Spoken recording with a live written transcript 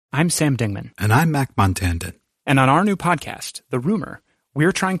I'm Sam Dingman. And I'm Mac Montandon. And on our new podcast, The Rumor,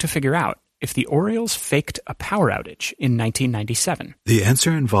 we're trying to figure out if the Orioles faked a power outage in 1997. The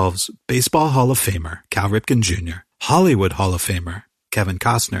answer involves Baseball Hall of Famer Cal Ripken Jr., Hollywood Hall of Famer Kevin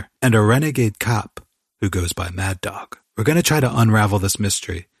Costner, and a renegade cop who goes by Mad Dog. We're going to try to unravel this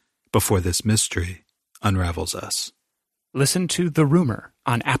mystery before this mystery unravels us. Listen to The Rumor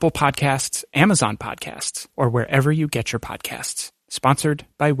on Apple Podcasts, Amazon Podcasts, or wherever you get your podcasts. Sponsored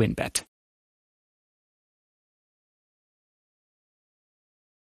by WinBet.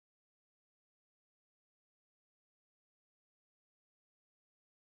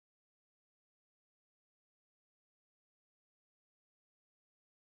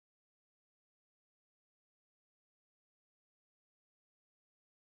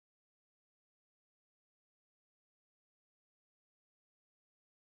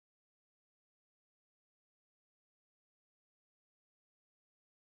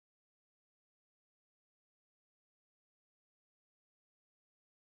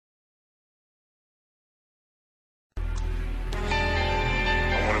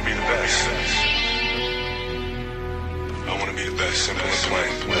 Simple and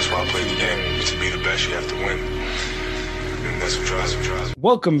plain. That's why I play the game. To be the best, you have to win. And that's what drives.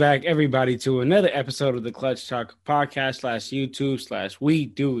 Welcome back, everybody, to another episode of the Clutch Talk podcast /YouTube/ We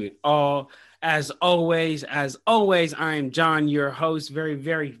Do It All. As always, I am John, your host. Very,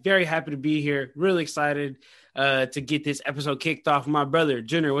 very, very happy to be here. Really excited to get this episode kicked off. My brother,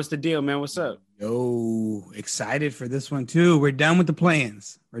 Junior, what's the deal, man? What's up? Yo, excited for this one, too. We're done with the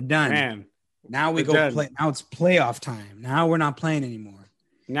play-ins. We're done. Man. Now we go play. Now it's playoff time. Now we're not playing anymore.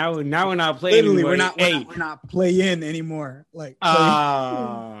 Now we're not playing anymore. We're not playing anymore. Like,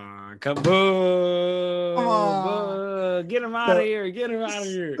 kaboom! Get him out of here! Get him out of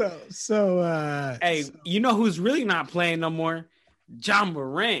here! Hey, you know who's really not playing no more? Ja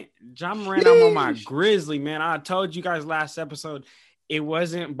Morant. Ja Morant, I'm on my Grizzly, man. I told you guys last episode. It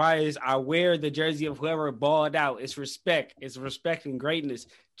wasn't biased. I wear the jersey of whoever balled out. It's respect. It's respect and greatness.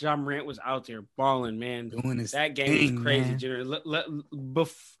 Ja Morant was out there balling, man. That game was crazy, Jenner.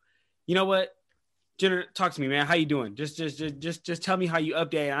 You know what? Jenner, talk to me, man. How you doing? Just tell me how you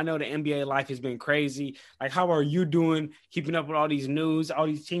update. I know the NBA life has been crazy. Like, how are you doing? Keeping up with all these news, all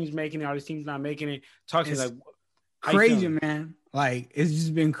these teams making it, all these teams not making it. Talk to me, like, crazy, man. Like, it's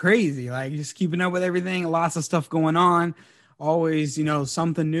just been crazy. Like, just keeping up with everything. Lots of stuff going on. Always,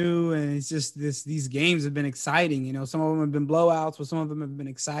 something new, and it's just these games have been exciting. Some of them have been blowouts, but some of them have been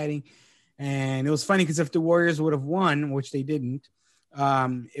exciting. And it was funny because if the Warriors would have won, which they didn't,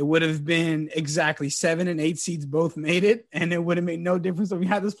 it would have been exactly 7 and 8 seeds both made it, and it would have made no difference if we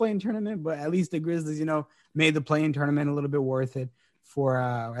had this play-in tournament. But at least the Grizzlies, made the play-in tournament a little bit worth it for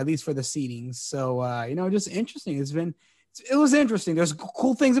at least for the seedings. So just interesting. It was interesting. There's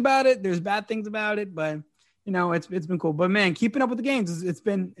cool things about it. There's bad things about it, but it's been cool. But man, keeping up with the games, it's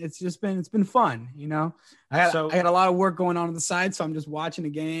been fun. I got a lot of work going on the side, so I'm just watching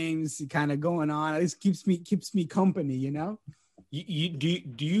the games, kind of going on. At least keeps me company.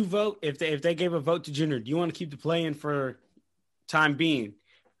 Do you vote if they gave a vote to Junior? Do you want to keep the play-in for time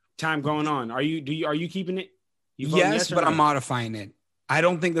going on? Are you keeping it? Yes, but I'm modifying it. I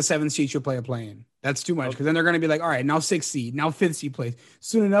don't think the 7th seed should play a play-in. That's too much because then they're going to be like, all right, now 6th seed, now 5th seed plays.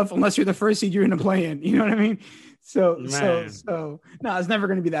 Soon enough, unless you're the 1st seed, you're in a play-in. You know what I mean? So no, it's never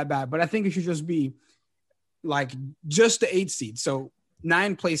going to be that bad. But I think it should just be like just the 8th seed. So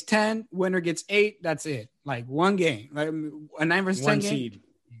 9 plays 10, winner gets 8. That's it. Like one game, like a 9 versus 10 game. Seed.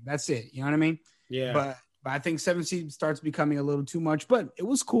 That's it. You know what I mean? Yeah. But I think 7th seed starts becoming a little too much. But it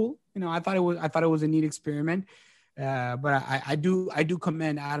was cool. I thought it was a neat experiment. But I do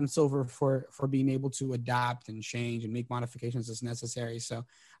commend Adam Silver for being able to adapt and change and make modifications as necessary. So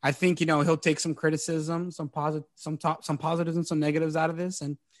I think he'll take some criticism, some positives and some negatives out of this,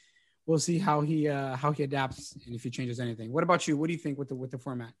 and we'll see how he adapts and if he changes anything. What about you? What do you think with the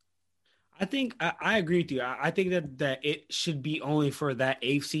format? I think I agree with you. I think that it should be only for that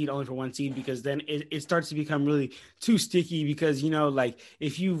 8th seed, only for 1 seed, because then it starts to become really too sticky. Because like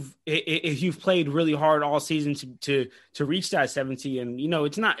if you've played really hard all season to reach that 7th seed, and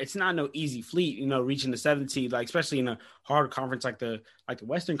it's not no easy feat, reaching the 7th seed, like especially in a hard conference like the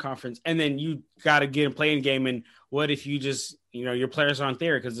Western Conference, and then you got to get a playing game. And what if you just your players aren't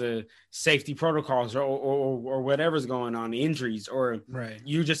there because of safety protocols or whatever's going on, injuries, or right.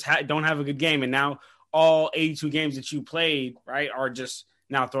 You just don't have a good game, and now all 82 games that you played, right, are just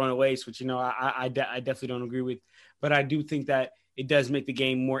now thrown away, which I definitely don't agree with. But I do think that it does make the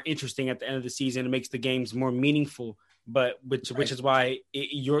game more interesting at the end of the season. It makes the games more meaningful. But which is why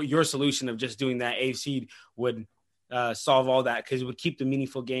your solution of just doing that 8th seed would solve all that, because it would keep the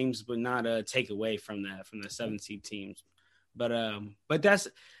meaningful games, but not take away from the 7 seed teams. But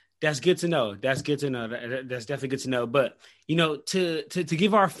that's good to know. That's good to know. That's definitely good to know. But to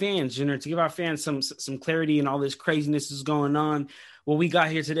give our fans, to give our fans some clarity and all this craziness is going on. What we got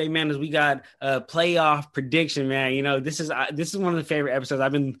here today, man, is we got a playoff prediction, man. This is one of the favorite episodes.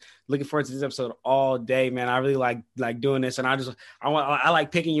 I've been looking forward to this episode all day, man. I really like doing this, and I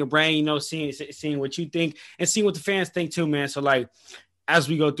like picking your brain, seeing what you think and seeing what the fans think too, man. So as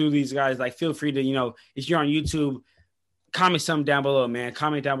we go through these guys, feel free to, if you're on YouTube, comment something down below, man.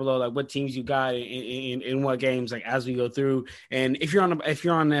 Comment down below what teams you got in what games, as we go through. And if you're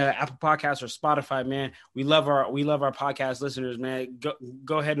on Apple Podcasts or Spotify, man, we love our podcast listeners, man.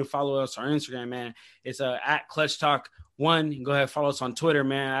 Go ahead and follow us on Instagram, man. It's at Clutch Talk 1. Go ahead and follow us on Twitter,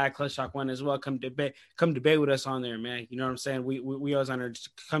 man. At Clutch Talk 1 as well. Come debate with us on there, man. You know what I'm saying? We always on there.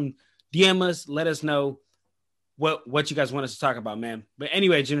 Just come DM us, let us know what you guys want us to talk about, man. But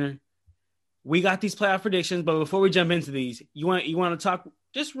anyway, Junior, we got these playoff predictions, but before we jump into these, you want to talk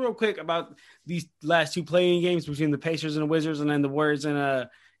just real quick about these last 2 playing games between the Pacers and the Wizards, and then the Warriors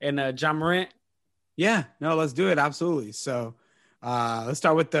and Ja Morant? Yeah, no, let's do it. Absolutely. So let's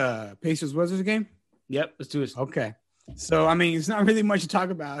start with the Pacers-Wizards game. Yep, let's do it. Okay. So, it's not really much to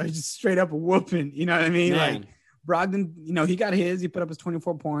talk about. It's just straight up a whooping. You know what I mean? Man. Brogdon, he got his. He put up his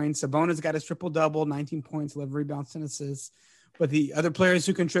 24 points. Sabonis got his triple-double, 19 points, 11 rebounds, 10 assists. But the other players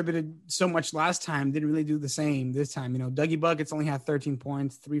who contributed so much last time didn't really do the same this time. Dougie Buckets only had 13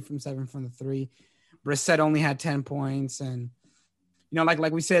 points, 3 from 7 from the 3. Brissett only had 10 points. And,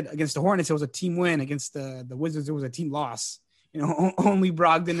 like we said, against the Hornets, it was a team win. Against the Wizards, it was a team loss. Only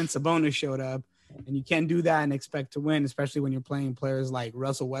Brogdon and Sabonis showed up. And you can't do that and expect to win, especially when you're playing players like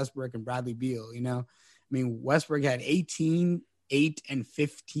Russell Westbrook and Bradley Beal, Westbrook had 18, 8, and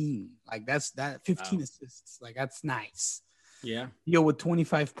 15. That's 15 wow. Assists. That's nice. Yeah. Beal with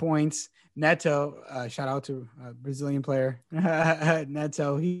 25 points. Neto, shout out to a Brazilian player.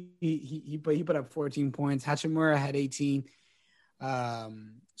 Neto, he put up 14 points. Hachimura had 18.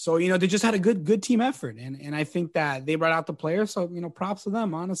 So, they just had a good team effort. And I think that they brought out the players. So, props to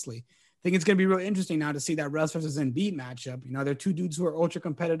them, honestly. I think it's going to be really interesting now to see that Russ versus Embiid matchup. They're 2 dudes who are ultra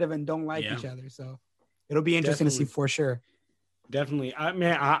competitive and don't like each other. So it'll be interesting to see for sure. Definitely.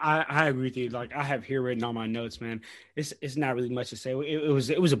 I agree with you. I have here written on my notes, man. It's not really much to say.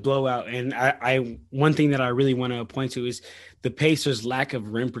 It was a blowout. And I one thing that I really want to point to is the Pacers' lack of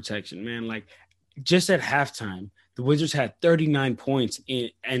rim protection, man. Just at halftime, the Wizards had 39 points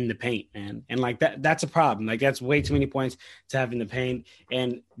in the paint, man. And that's a problem. That's way too many points to have in the paint.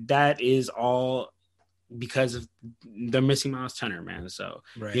 And that is all because of they're missing Miles Turner, man. So,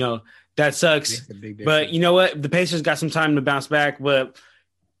 right. That sucks. But you know what? The Pacers got some time to bounce back, but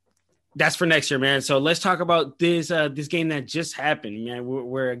that's for next year, man. So let's talk about this game that just happened, man.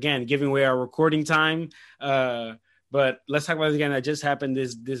 We're again giving away our recording time. But let's talk about the game that just happened,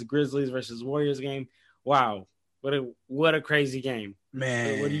 this Grizzlies versus Warriors game. Wow. What a crazy game.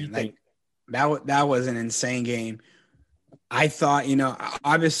 Man. What do you think? That was an insane game. I thought,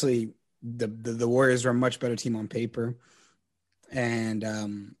 obviously the Warriors are a much better team on paper. And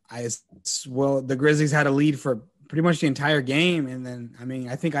the Grizzlies had a lead for pretty much the entire game. And then,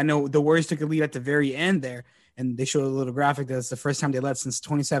 I know the Warriors took a lead at the very end there, and they showed a little graphic that it's the first time they led since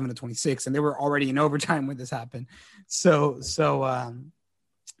 27-26, and they were already in overtime when this happened. So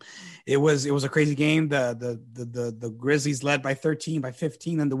it was a crazy game. The Grizzlies led by 13, by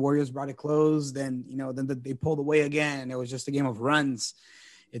 15, and the Warriors brought it close. Then they pulled away again. It was just a game of runs,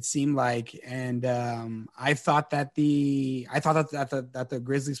 it seemed like. And I thought that the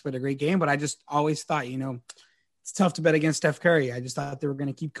Grizzlies played a great game, but I just always thought, it's tough to bet against Steph Curry. I just thought they were going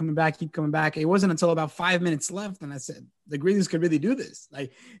to keep coming back. It wasn't until about 5 minutes left, and I said the Grizzlies could really do this.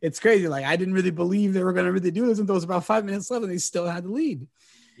 It's crazy. I didn't really believe they were going to really do this until it was about 5 minutes left, and they still had the lead.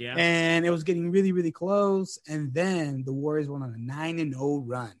 Yeah. And it was getting really, really close. And then the Warriors went on a 9-0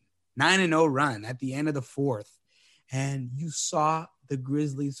 run at the end of the fourth. And you saw the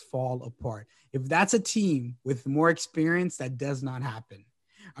Grizzlies fall apart. If that's a team with more experience, that does not happen.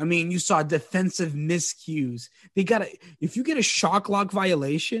 You saw defensive miscues. If you get a shot clock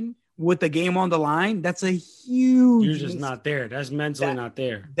violation with the game on the line, that's a huge. You're just not there. That's mentally not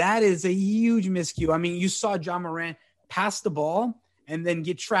there. That is a huge miscue. You saw Ja Morant pass the ball and then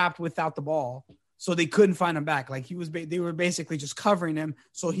get trapped without the ball, so they couldn't find him back. They were basically just covering him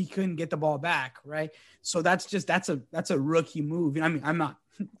so he couldn't get the ball back, right? So that's a rookie move. I'm not.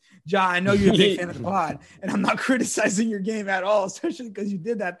 Ja, I know you're a big fan of the pod, and I'm not criticizing your game at all, especially because you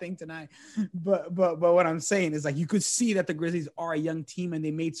did that thing tonight. But what I'm saying is you could see that the Grizzlies are a young team and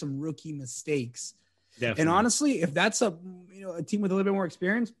they made some rookie mistakes. And honestly, if that's a team with a little bit more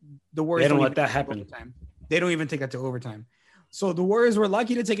experience, the Warriors don't let that happen. They don't even take it to overtime. So the Warriors were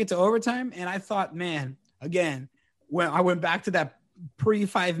lucky to take it to overtime. And I thought, man, again, when I went back to that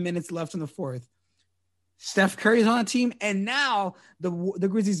pre-5 minutes left in the fourth, Steph Curry's on the team. And now the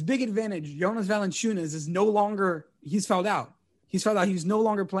Grizzlies' big advantage, Jonas Valanciunas, is no longer – he's fouled out. He's no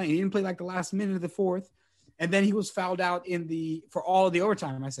longer playing. He didn't play like the last minute of the fourth. And then he was fouled out for all of the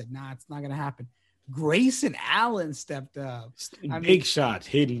overtime. I said, nah, it's not going to happen. Grayson Allen stepped up. Big shots,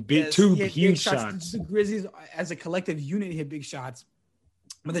 hitting two huge shots. The Grizzlies, as a collective unit, hit big shots.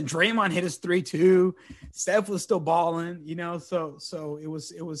 But then Draymond hit his 3-2. Steph was still balling, So it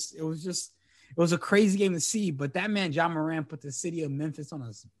was a crazy game to see. But that man, Ja Morant, put the city of Memphis on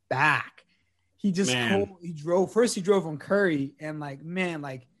his back. He drove on Curry and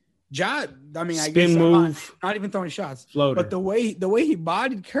Ja. I mean, I guess move, not even throwing shots, floater. But the way he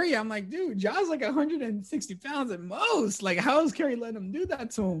bodied Curry, I'm like, dude, Ja's like 160 pounds at most. Like, how is Curry letting him do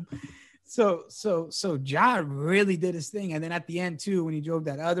that to him? So Ja really did his thing. And then at the end too, when he drove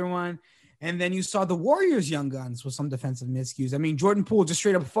that other one, and then you saw the Warriors' young guns with some defensive miscues. I mean, Jordan Poole just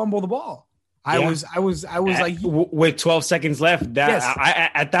straight up fumbled the ball. I was like, with 12 seconds left.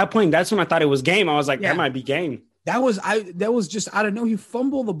 At that point, that's when I thought it was game. I was like, that might be game. That was just, I don't know. He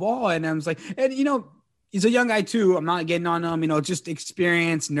fumbled the ball, and I was like, and he's a young guy too. I'm not getting on him, just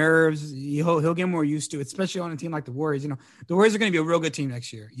experience, nerves. He'll get more used to it, especially on a team like the Warriors. The Warriors are going to be a real good team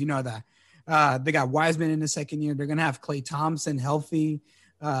next year. You know that. They got Wiseman in the second year. They're going to have Klay Thompson healthy.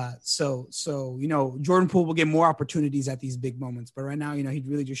 So Jordan Poole will get more opportunities at these big moments. But right now, he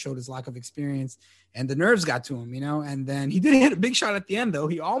really just showed his lack of experience, and the nerves got to him. And then he did hit a big shot at the end, though.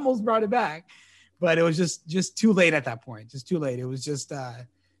 He almost brought it back. But it was just too late at that point. Just too late. It was just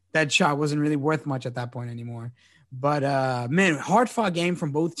that shot wasn't really worth much at that point anymore. But man, hard fought game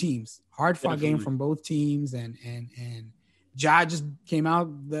from both teams. Game from both teams, and Ja just came out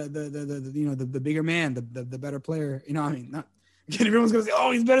the bigger man, the better player. Everyone's gonna say,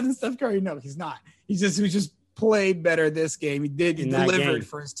 oh, he's better than Steph Curry. No, he's not. He just played better this game. He delivered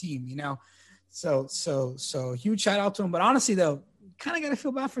for his team. So huge shout out to him. But honestly, though, kind of got to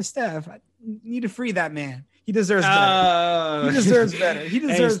feel bad for Steph. I need to free that man. He deserves better. He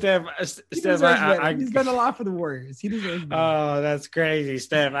deserves better. Steph, he's done a lot for the Warriors. He deserves better. Oh, that's crazy,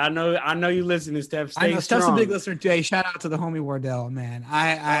 Steph. I know you listen to Steph. Stay strong. Steph's a big listener too. Hey, shout out to the homie Wardell, man.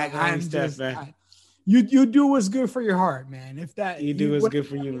 I'm Steph, man. You do what's good for your heart, man. If that you do what's good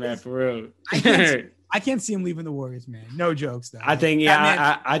for you, man. For real. I can't see him leaving the Warriors, man. No jokes, though. I think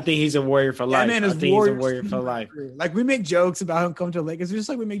he's a Warrior for life. He's a Warrior for life. Like, we make jokes about him coming to the Lakers, just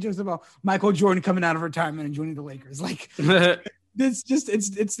like we make jokes about Michael Jordan coming out of retirement and joining the Lakers. Like,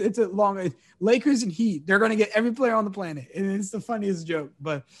 it's a long Lakers and Heat. They're gonna get every player on the planet, and it's the funniest joke.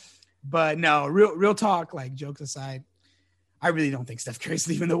 But no, real talk. Like, jokes aside, I really don't think Steph Curry's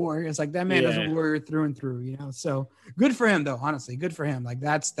leaving the Warriors. Like, that man is a Warrior through and through, So good for him, though. Honestly, good for him. Like,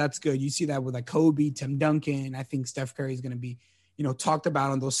 that's good. You see that with like Kobe, Tim Duncan. I think Steph Curry is going to be, talked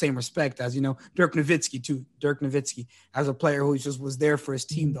about on those same respect as Dirk Nowitzki too. Dirk Nowitzki as a player who just was there for his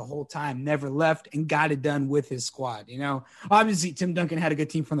team the whole time, never left, and got it done with his squad. Obviously Tim Duncan had a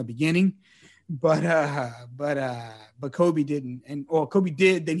good team from the beginning, but Kobe didn't. Kobe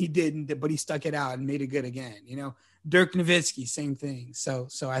did, then he didn't, but he stuck it out and made it good again. Dirk Nowitzki, same thing. So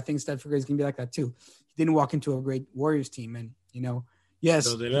I think Steph Curry is going to be like that too. He didn't walk into a great Warriors team, and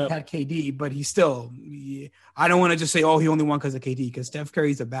yes, he had KD, but he still. I don't want to just say, oh, he only won because of KD, because Steph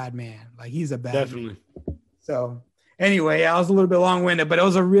Curry's a bad man. Like, he's a bad man. So anyway, I was a little bit long-winded, but it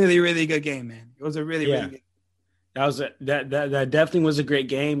was a really, really good game, man. It was a really, really good. That definitely was a great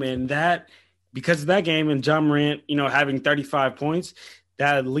game, and that because of that game and Ja Morant, having 35 points,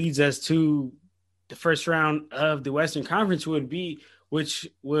 that leads us to the first round of the Western Conference, which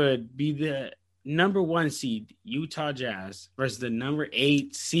would be the number 1 seed Utah Jazz versus the number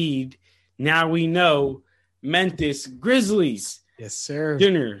 8 seed. Now we know Memphis Grizzlies. Yes, sir.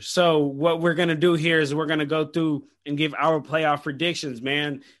 Dinner. So what we're going to do here is we're going to go through and give our playoff predictions,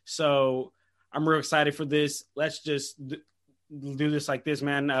 man. So I'm real excited for this. Let's just do this like this,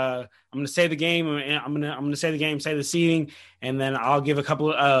 man. I'm going to say the game, and I'm going to say the game, say the seeding, and then I'll give a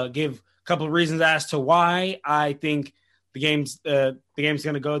couple of reasons as to why I think the game's going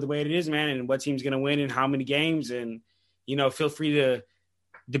to go the way it is, man, and what team's going to win and how many games. And, feel free to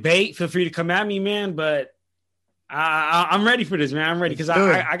debate. Feel free to come at me, man. But I'm ready for this, man. I'm ready because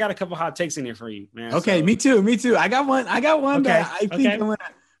I got a couple hot takes in here for you, man. Okay, so. Me too. I got one okay. That I think I'm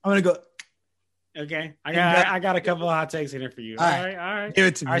gonna go. Okay, I got a couple of hot takes in here for you. All right. Give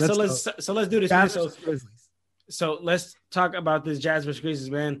it to me. All right, so let's do this. So let's talk about this Jazz versus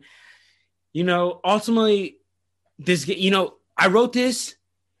Grizzlies, man. ultimately, this, I wrote this.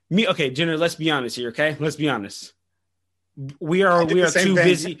 Jenner, let's be honest here, okay? Let's be honest. We are too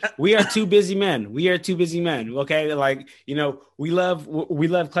busy. We are too busy men. Okay. Like, we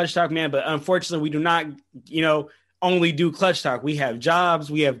love Clutch Talk, man, but unfortunately we do not, only do Clutch Talk. We have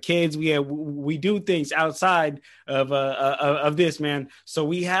jobs, we have kids, we do things outside of this, man. So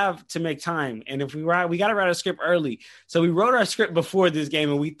we have to make time. And if we got to write a script early. So we wrote our script before this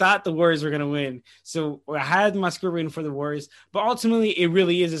game and we thought the Warriors were going to win. So I had my script written for the Warriors, but ultimately it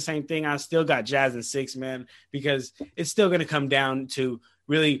really is the same thing. I still got Jazz in 6, man, because it's still going to come down to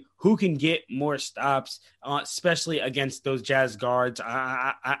really who can get more stops, especially against those Jazz guards.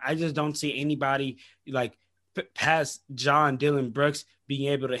 I just don't see anybody like past John, Dillon Brooks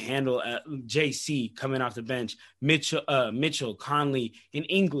being able to handle JC coming off the bench, Mitchell, Conley, and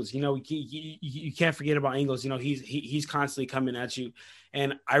Ingles. You can't forget about Ingles. He's constantly coming at you,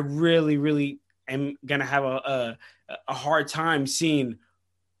 and I really, really am gonna have a hard time seeing.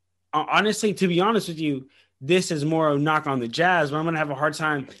 Honestly, to be honest with you, this is more a knock on the Jazz, but I'm gonna have a hard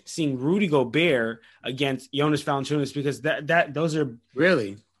time seeing Rudy Gobert against Jonas Valanciunas because those are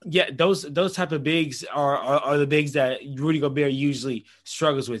really. Yeah, those type of bigs are the bigs that Rudy Gobert usually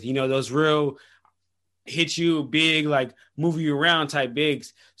struggles with. Those real hit you big, like move you around type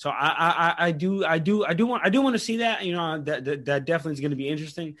bigs. So I do want to see that. That definitely is going to be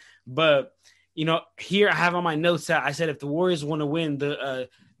interesting. But here I have on my notes that I said if the Warriors want to win, the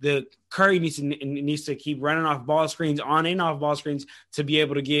Curry needs to keep running off ball screens, on and off ball screens to be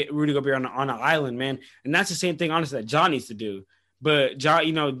able to get Rudy Gobert on an island, man. And that's the same thing, honestly, that John needs to do. But Ja,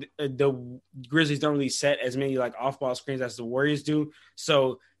 the Grizzlies don't really set as many like off-ball screens as the Warriors do.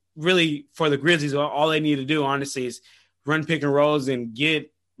 So really, for the Grizzlies, all they need to do, honestly, is run pick and rolls and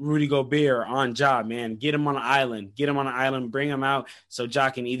get Rudy Gobert on Ja, man. Get him on an island. Bring him out so Ja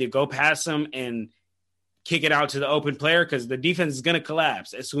can either go past him and kick it out to the open player because the defense is going to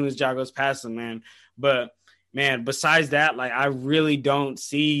collapse as soon as Ja goes past him, man. But man, besides that, like I really don't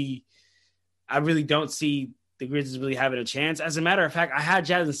see the Grizzlies really having a chance. As a matter of fact, I had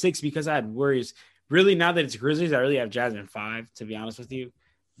Jazz in 6 because I had worries. Really, now that it's Grizzlies, I really have Jazz in 5, to be honest with you.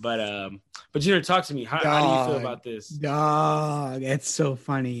 But Junior, talk to me. How do you feel about this? Dog, it's so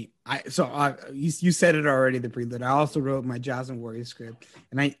funny. You said it already, the prelude. I also wrote my Jazz and Warriors script,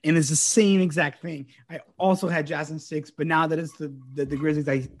 and it's the same exact thing. I also had Jazz in 6, but now that it's the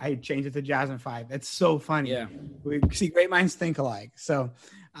Grizzlies, I changed it to Jazz in 5. That's so funny. Yeah, we see great minds think alike. So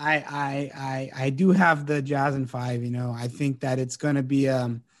I do have the Jazz in 5. I think that it's gonna be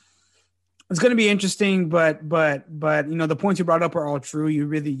interesting, but the points you brought up are all true. You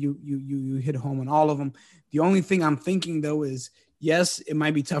really you hit home on all of them. The only thing I'm thinking though is yes, it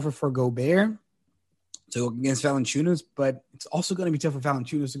might be tougher for Gobert to go against Valanciunas, but it's also going to be tough for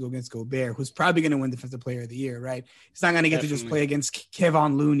Valanciunas to go against Gobert, who's probably going to win Defensive Player of the Year, right? He's not going to get to just play against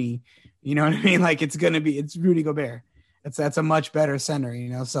Kevon Looney. You know what I mean? Like it's Rudy Gobert. That's a much better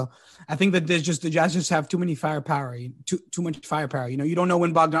center, So I think that the Jazz just have too many firepower, too much firepower. You don't know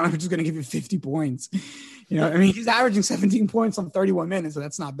when Bogdanovich is going to give you 50 points. He's averaging 17 points on 31 minutes, so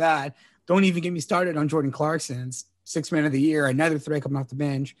that's not bad. Don't even get me started on Jordan Clarkson. It's 6th man of the year, another threat coming off the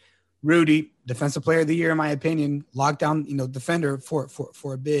bench. Rudy, Defensive Player of the Year, in my opinion, lockdown, defender for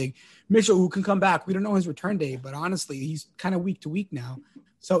a big. Mitchell, who can come back. We don't know his return date, but honestly, he's kind of week to week now.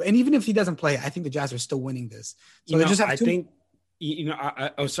 So, and even if he doesn't play, I think the Jazz are still winning this. So they just have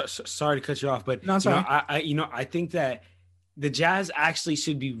sorry to cut you off, but no, sorry. I think that the Jazz actually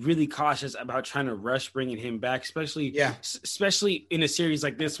should be really cautious about trying to rush bringing him back, especially in a series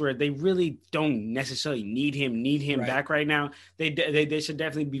like this where they really don't necessarily need him back right now. They should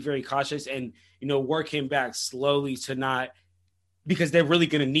definitely be very cautious and work him back slowly to not, because they're really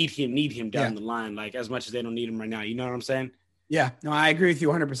going to need him down the line, like as much as they don't need him right now. You know what I'm saying? Yeah, no, I agree with you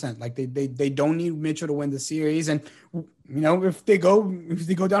 100%. Like they don't need Mitchell to win the series, and if they go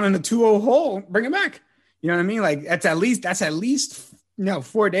down in a 2-0 hole, bring him back. You know what I mean? Like that's at least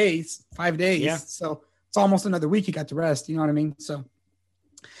 4 days, 5 days. Yeah. So it's almost another week you got to rest. You know what I mean? So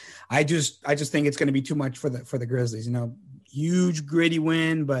I just think it's going to be too much for the Grizzlies. Huge gritty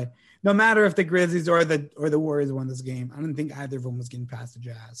win, but no matter if the Grizzlies or the Warriors won this game, I don't think either of them was getting past the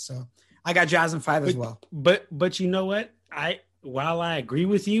Jazz. So I got Jazz in 5 as well. But you know what? While I agree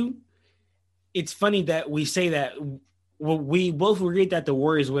with you, it's funny that we say that. Well, we both agreed that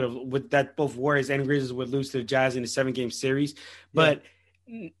both Warriors and Grizzlies would lose to the Jazz in the 7-game series. But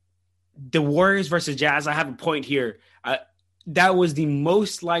the Warriors versus Jazz, I have a point here. That was the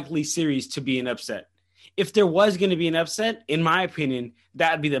most likely series to be an upset. If there was going to be an upset, in my opinion,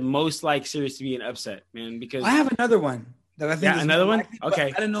 that would be the most likely series to be an upset, man. Because I have another one. that I think is another one. likely,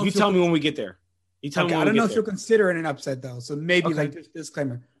 okay, I don't know. You tell me when we get there. You tell me. I don't know if you'll consider it an upset though. So maybe like this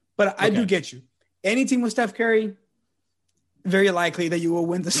disclaimer, but I do get you. Any team with Steph Curry, very likely that you will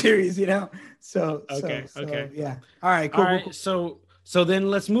win the series. You know. So yeah. All right. Cool. All right. Cool. So then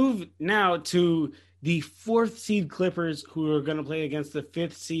let's move now to the 4th seed Clippers, who are going to play against the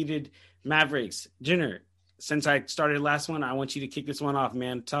 5th seeded Mavericks. Jenner, since I started last one, I want you to kick this one off,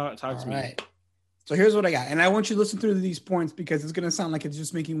 man. Talk to me. Right. So here's what I got. And I want you to listen through these points because it's going to sound like it's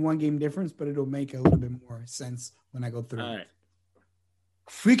just making one game difference, but it'll make a little bit more sense when I go through. All right.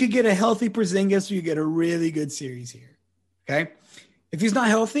 If we could get a healthy Porzingis, we get a really good series here. Okay. If he's not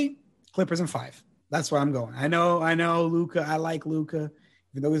healthy, Clippers in 5. That's where I'm going. I know Luka. I like Luka.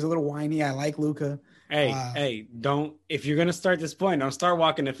 Even though he's a little whiny, I like Luka. Hey, don't, if you're going to start this point, don't start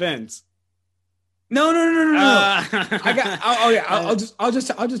walking the fence. No. I'll just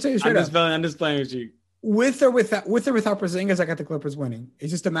tell you straight up. I'm just playing with you. With or without Porzingis, I got the Clippers winning.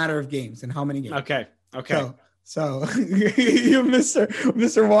 It's just a matter of games and how many games. Okay. So you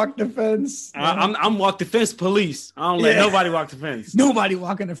Mr. Walk the Fence. I'm walk the fence police. I don't let nobody walk the fence. Nobody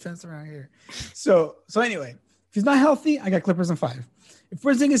walking the fence around here. So anyway, if he's not healthy, I got Clippers in 5. If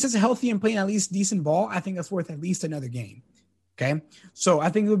Porzingis is healthy and playing at least decent ball, I think that's worth at least another game. Okay, so I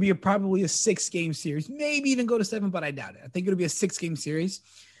think it would be probably a 6-game series, maybe even go to 7, but I doubt it. I think it'll be a 6-game series.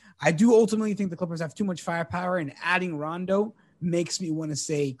 I do ultimately think the Clippers have too much firepower, and adding Rondo makes me want to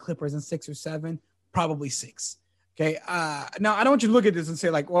say Clippers in 6 or 7, probably 6. Okay, now I don't want you to look at this and say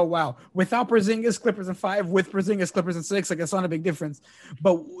like, oh wow, without Porzingis, Clippers in 5, with Porzingis, Clippers in 6. Like it's not a big difference,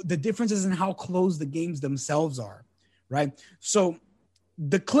 but the difference is in how close the games themselves are, right? So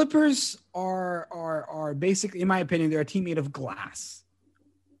the Clippers are basically, in my opinion, they're a team made of glass.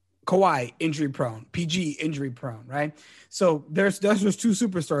 Kawhi, injury prone. PG, injury prone, right? So there's 2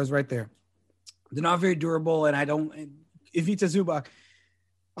 superstars right there. They're not very durable, and Ivica Zubac,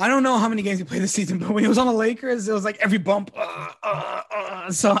 I don't know how many games he played this season, but when he was on the Lakers, it was like every bump.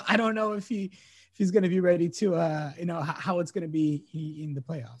 So I don't know if he's going to be ready to, how it's going to be in the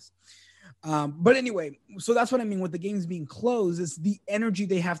playoffs. But anyway, so that's what I mean with the games being closed is the energy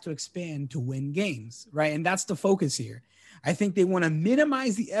they have to expand to win games, right? And that's the focus here. I think they want to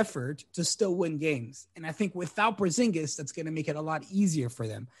minimize the effort to still win games. And I think without Porzingis, that's going to make it a lot easier for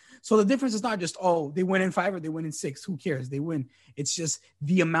them. So the difference is not just, they win in 5 or they win in 6. Who cares? They win. It's just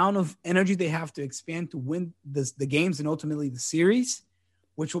the amount of energy they have to expand to win the games and ultimately the series,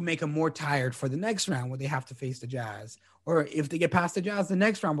 which will make them more tired for the next round where they have to face the Jazz. Or if they get past the Jazz, the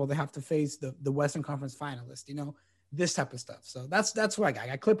next round, they have to face the Western Conference finalist, this type of stuff. So that's what I got. I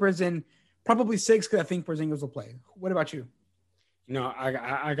got Clippers in probably 6 because I think Porzingis will play. What about you?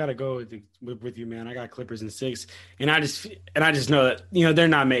 I gotta go with you, man. I got Clippers in 6, and I just know that they're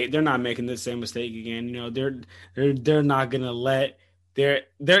not making the same mistake again. They're not gonna let they're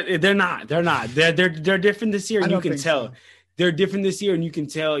different this year, and you can tell. So. They're different this year, and you can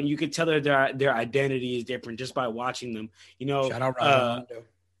tell that their identity is different just by watching them. Shout out Rondo.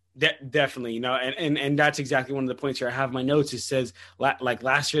 Definitely, and that's exactly one of the points here. I have my notes. It says like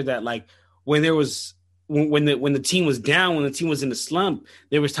last year that like when there was when the team was down, when the team was in the slump,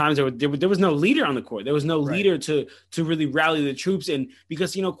 there was times there was no leader on the court. There was no leader to really rally the troops. And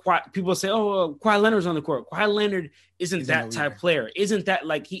because people say, Kawhi Leonard's on the court. Kawhi Leonard isn't that type of player. Isn't that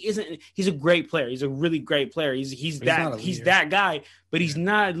like he's a great player. He's a really great player. He's that guy, but he's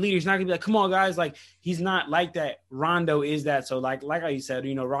not a leader. He's not gonna be like, come on guys, like he's not like that. Rondo is that. So like how you said,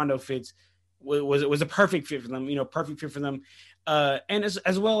 Rondo was a perfect fit for them. Perfect fit for them. And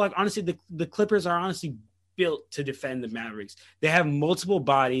as well, like honestly, the Clippers are honestly built to defend the Mavericks. They have multiple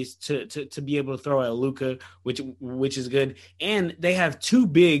bodies to be able to throw at Luka, which is good, and they have 2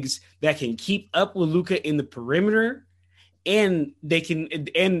 bigs that can keep up with Luka in the perimeter, and they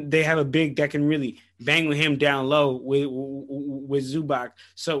have a big that can really bang with him down low with Zubac.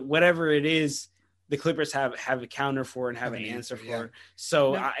 So whatever it is, the Clippers have a counter for and have an answer for. Yeah.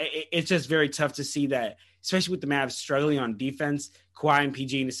 So it's just very tough to see that, especially with the Mavs struggling on defense. Kawhi and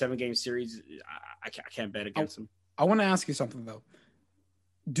PG in a 7-game series, I can't bet against them. I want to ask you something, though.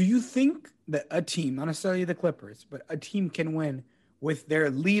 Do you think that a team, not necessarily the Clippers, but a team can win with their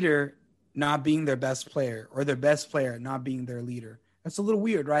leader not being their best player or their best player not being their leader? That's a little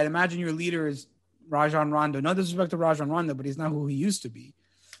weird, right? Imagine your leader is Rajon Rondo. No disrespect to Rajon Rondo, but he's not who he used to be.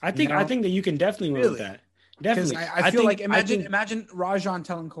 I think that you can definitely win with that. Definitely. I feel like imagine Rajon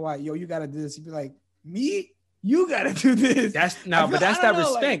telling Kawhi, yo, you got to do this. He'd be like, me? You got to do this. That's that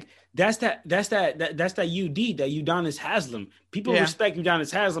respect. That's that UD, that Udonis Haslem. People respect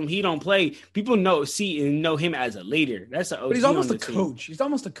Udonis Haslem. He don't play. People know him as a leader. That's an OG. But he's almost a coach. He's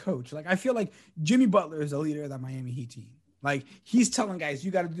almost a coach. Like I feel like Jimmy Butler is a leader of that Miami Heat team. Like, he's telling guys,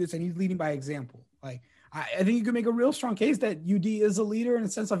 you got to do this, and he's leading by example. Like, I think you can make a real strong case that UD is a leader in the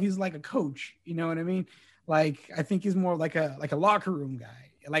sense of he's like a coach. You know what I mean? Like, I think he's more like a locker room guy,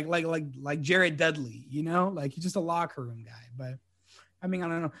 like Jared Dudley. You know, like he's just a locker room guy. But I mean, I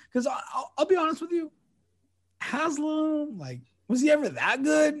don't know, because I'll be honest with you, Haslem, like, was he ever that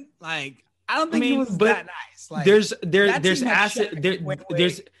good? Like, I don't think he was that nice. Like, there's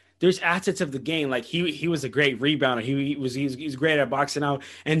assets of the game. Like he was a great rebounder. He's great at boxing out,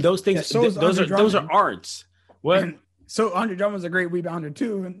 and those things. Yeah, those are arts. What? And so Andre Drummond's a great rebounder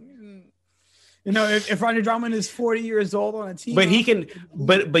too. And you know, if Andre Drummond is 40 years old on a team, but he can,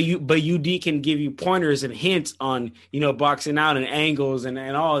 but UD can give you pointers and hints on, you know, boxing out and angles and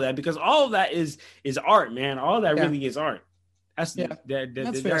all of that, because all of that is art, man. All of that really is art. That's fair.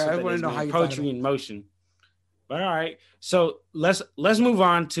 I want to know how you poetry in motion. But all right, so let's move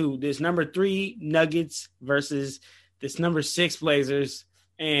on to this number 3 Nuggets versus this number 6 Blazers,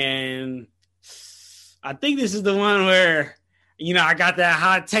 and I think this is the one where, you know, I got that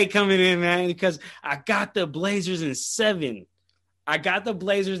hot take coming in, man, because I got the Blazers in 7.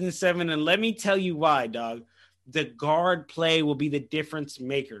 And let me tell you why, dog. The guard play will be the difference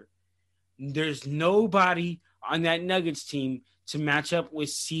maker. There's nobody on that Nuggets team to match up with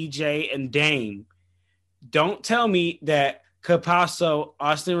CJ and Dame. Don't tell me that Campasso,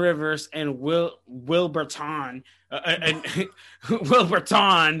 Austin Rivers, and Will Berton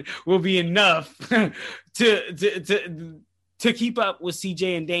will be enough to keep up with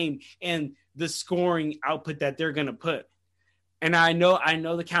CJ and Dame and the scoring output that they're gonna put. And I know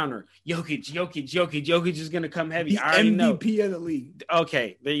the counter. Jokic is gonna come heavy. I already know. MVP of the league.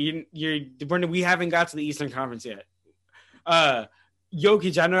 Okay, Brendan, we haven't got to the Eastern Conference yet.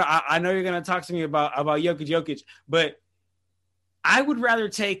 Jokic, I know you're gonna talk to me about Jokic, but I would rather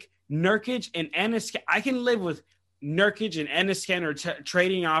take Nurkic and Enes. I can live with Nurkic and Enes Kanter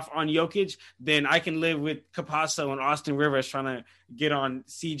trading off on Jokic than I can live with Campasso and Austin Rivers trying to get on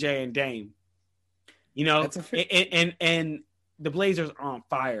CJ and Dame. You know, and the Blazers are on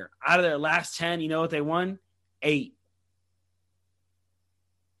fire. Out of their last 10, you know what they won? 8.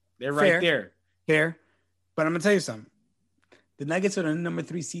 They're right there. Fair. But I'm gonna tell you something. The Nuggets are the number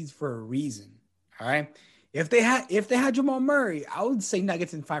 3 seeds for a reason. All right. If they had Jamal Murray, I would say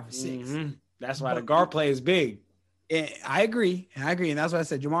Nuggets in 5 or 6. Mm-hmm. That's why the guard play is big. I agree. And that's what I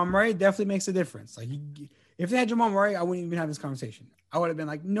said. Jamal Murray definitely makes a difference. Like, if they had Jamal Murray, I wouldn't even have this conversation. I would have been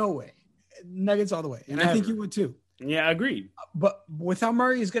like, no way. Nuggets all the way. And Never. I think you would too. Yeah, agreed. But without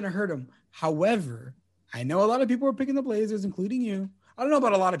Murray, it's going to hurt him. However, I know a lot of people are picking the Blazers, including you. I don't know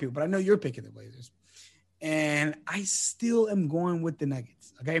about a lot of people, but I know you're picking the Blazers. And I still am going with the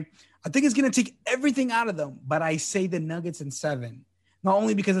Nuggets, okay? I think it's going to take everything out of them, but I say the Nuggets in 7. Not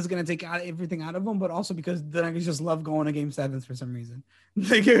only because it's going to take everything out of them, but also because the Nuggets just love going to Game 7s for some reason.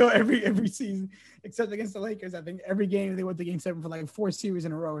 They go every season, except against the Lakers. I think every game they went to Game 7 for like 4 series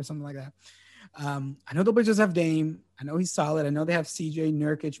in a row or something like that. I know the Blazers have Dame. I know he's solid. I know they have CJ,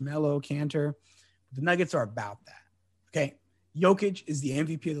 Nurkic, Melo, Kanter. The Nuggets are about that, okay? Jokic is the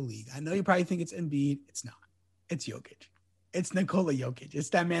MVP of the league. I know you probably think it's Embiid. It's not. It's Jokic. It's Nikola Jokic. It's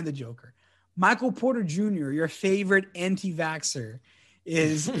that man, the Joker. Michael Porter Jr., your favorite anti-vaxxer,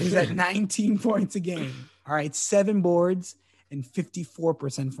 is at 19 points a game. All right, 7 boards and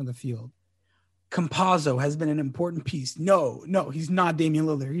 54% from the field. Campazzo has been an important piece. No, he's not Damian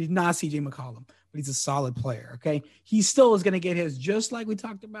Lillard. He's not CJ McCollum, but he's a solid player, okay? He still is going to get his, just like we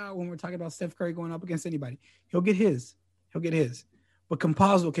talked about when we're talking about Steph Curry going up against anybody. He'll get his. But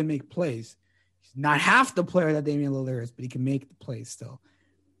Campazzo can make plays. He's not half the player that Damian Lillard is, but he can make the plays still.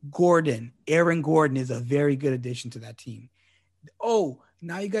 Aaron Gordon is a very good addition to that team. Oh,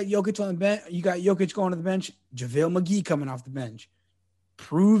 now you got Jokic on the bench. You got Jokic going to the bench. JaVale McGee coming off the bench.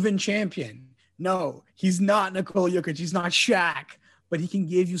 Proven champion. No, he's not Nikola Jokic. He's not Shaq, but he can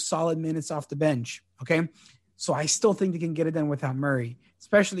give you solid minutes off the bench. Okay. So I still think they can get it done without Murray,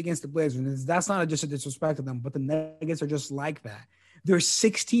 especially against the Blazers. That's not just a disrespect to them, but the Nuggets are just like that. They're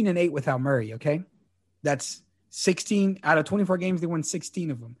 16-8 without Murray. Okay. That's 16 out of 24 games. They won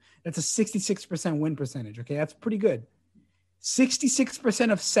 16 of them. That's a 66% win percentage. Okay. That's pretty good.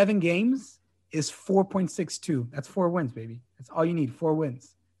 66% of 7 games is 4.62. That's 4 wins, baby. That's all you need. 4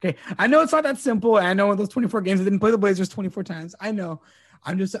 wins. Okay. I know it's not that simple. I know in those 24 games, they didn't play the Blazers 24 times. I know.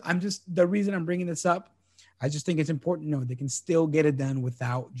 I'm just the reason I'm bringing this up. I just think it's important to know they can still get it done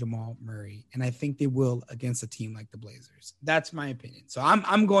without Jamal Murray. And I think they will against a team like the Blazers. That's my opinion. So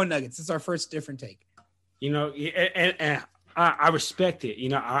I'm going Nuggets. This is our first different take. You know, and I respect it. You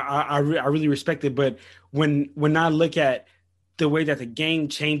know, I really respect it. But when I look at the way that the game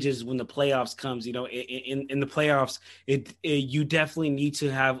changes when the playoffs comes. You know, in the playoffs, you definitely need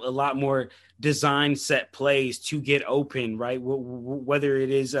to have a lot more design set plays to get open, right? Whether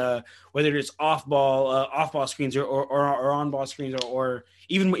it's off ball screens or on ball screens or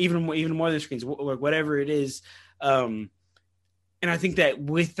even more than screens, whatever it is. And I think that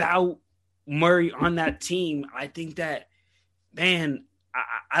without Murray on that team, I think that, man,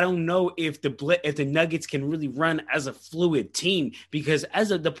 I don't know if the Nuggets can really run as a fluid team, because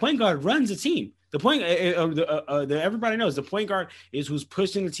the point guard runs the team. The point everybody knows the point guard is who's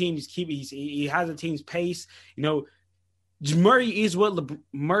pushing the team. He has the team's pace. You know, Murray is what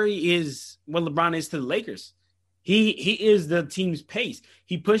LeBron is to the Lakers. He is the team's pace.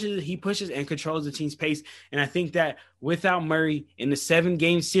 He pushes and controls the team's pace. And I think that without Murray in the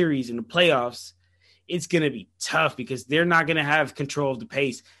 7-game series in the playoffs, it's going to be tough, because they're not going to have control of the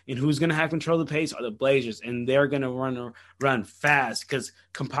pace. And who's going to have control of the pace are the Blazers. And they're going to run fast, because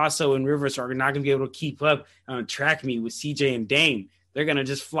Campasso and Rivers are not going to be able to keep up on track meet with CJ and Dame. They're going to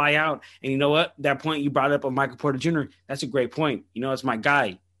just fly out. And you know what? That point you brought up on Michael Porter Jr., that's a great point. You know, it's my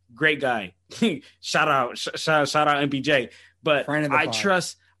guy. Great guy. shout out MPJ. But I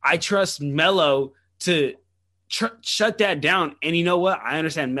trust Melo to shut that down. And you know what? I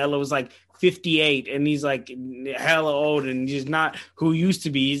understand Melo was like 58 and he's like hella old and he's not who he used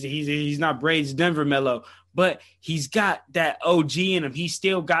to be. He's not Braves Denver Melo, but he's got that OG in him. He's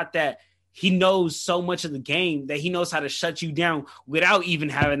still got that. He knows so much of the game that he knows how to shut you down without even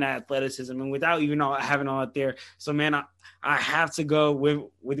having that athleticism and without even having all that there. So, man, I have to go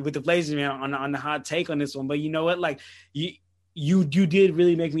with the Blazers, man, on the hot take on this one. But you know what? Like, you did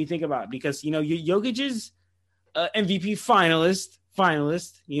really make me think about it, because, you know, Jokic is MVP finalist.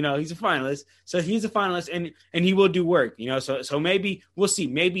 You know, he's a finalist. So he's a finalist and he will do work, you know. So maybe we'll see.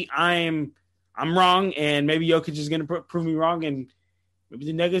 Maybe I'm wrong, and maybe Jokic is going to prove me wrong, and maybe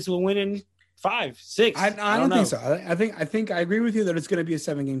the Nuggets will win in 5, 6. I don't think so. I think I agree with you that it's going to be a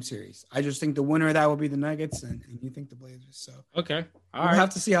 7-game series. I just think the winner of that will be the Nuggets, and you think the Blazers. So okay, we'll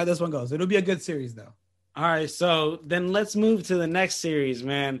have to see how this one goes. It'll be a good series, though. All right, so then let's move to the next series,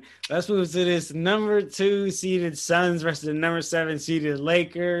 man. Let's move to this number 2 seeded Suns versus the number 7 seeded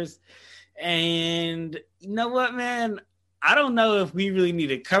Lakers. And you know what, man? I don't know if we really need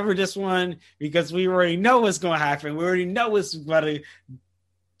to cover this one, because we already know what's going to happen. We already know what's about to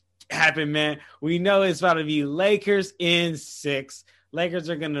happen, man. We know it's about to be Lakers in 6. Lakers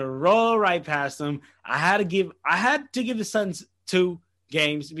are going to roll right past them. I had to give the Suns 2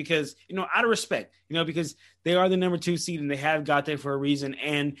 games because, you know, out of respect, you know, because they are the number 2 seed and they have got there for a reason.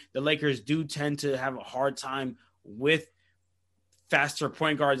 And the Lakers do tend to have a hard time with faster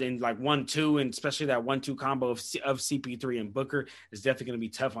point guards and like 1-2, and especially that 1-2 combo of CP3 and Booker is definitely going to be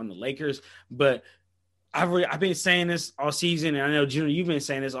tough on the Lakers. But I've been saying this all season, and I know, Junior, you've been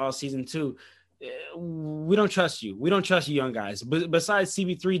saying this all season too. We don't trust you. We don't trust you young guys. But besides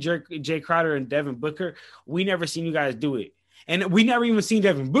CP3, Jay Crowder, and Devin Booker, we never seen you guys do it. And we never even seen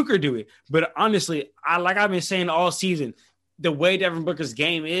Devin Booker do it. But honestly, I've been saying all season, the way Devin Booker's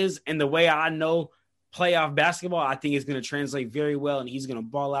game is and the way I know playoff basketball, I think is going to translate very well, and he's going to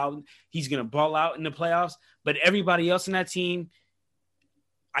ball out. He's going to ball out in the playoffs. But everybody else in that team,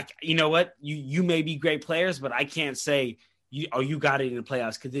 you know what? You may be great players, but I can't say you got it in the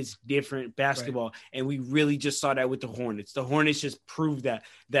playoffs, because it's different basketball. Right. And we really just saw that with the Hornets. The Hornets just proved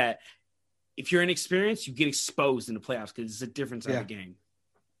that if you're inexperienced, you get exposed in the playoffs, because it's a different type of game.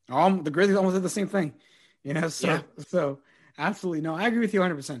 The Grizzlies almost did the same thing, you know. So absolutely, no, I agree with you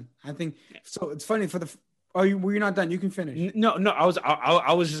 100%. I think so. It's funny were you not done? You can finish. No.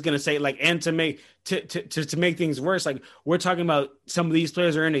 I was just gonna say, like, and to make things worse, like, we're talking about some of these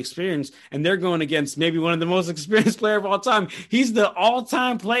players are inexperienced, and they're going against maybe one of the most experienced player of all time. He's the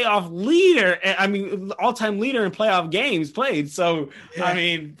all-time playoff leader. I mean, all-time leader in playoff games played. So I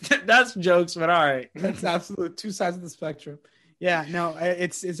mean, that's jokes, but all right. That's absolute 2 sides of the spectrum. Yeah, no,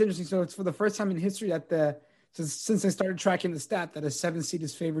 it's interesting. So it's for the first time in history that since I started tracking the stat that a 7 seed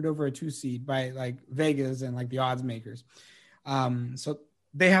is favored over a 2 seed by like Vegas and like the odds makers. So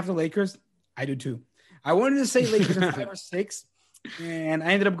they have the Lakers. I do too. I wanted to say Lakers in 5 or 6, and I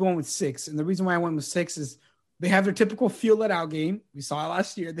ended up going with 6. And the reason why I went with 6 is they have their typical feel it out game. We saw it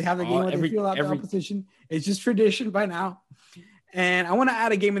last year. They have the game where they feel out the opposition. It's just tradition by now. And I want to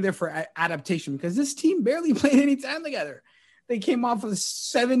add a game in there for adaptation, because this team barely played any time together. They came off of a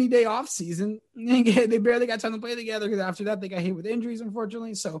 70-day off season. They barely got time to play together, because after that they got hit with injuries,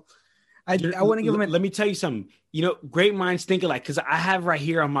 unfortunately. So I want to give them. Let me tell you something. You know, great minds think alike. Because I have right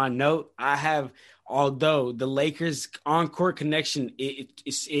here on my note, although the Lakers on-court connection,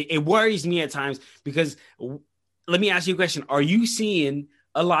 it worries me at times, because let me ask you a question. Are you seeing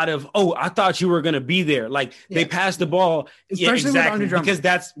a lot of, oh, I thought you were going to be there? Like they passed the ball. Especially exactly. Because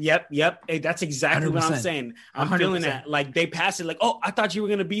that's, Hey, that's exactly 100%. What I'm saying. I'm 100%. Feeling that. Like they pass it like, oh, I thought you were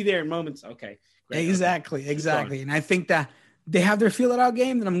going to be there in moments. Okay. Great. Exactly. And I think that they have their feel it out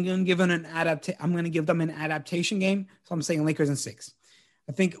game, then I'm going to give them an adaptation game. So I'm saying Lakers in 6.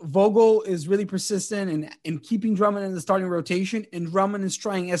 I think Vogel is really persistent in keeping Drummond in the starting rotation, and Drummond is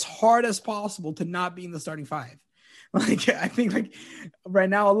trying as hard as possible to not be in the starting 5. Like, I think like right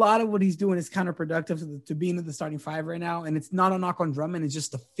now, a lot of what he's doing is counterproductive to being in the starting 5 right now. And it's not a knock on Drummond. It's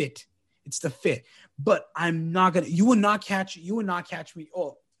just the fit. It's the fit. But you will not catch me.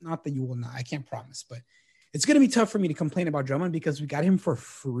 Oh, not that you will not. I can't promise, but it's going to be tough for me to complain about Drummond because we got him for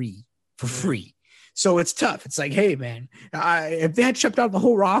free. So it's tough. It's like, hey, man, if they had shipped out the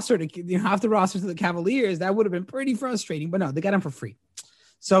whole roster to half the roster to the Cavaliers, that would have been pretty frustrating. But no, they got him for free.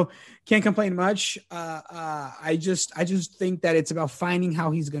 So can't complain much. I just think that it's about finding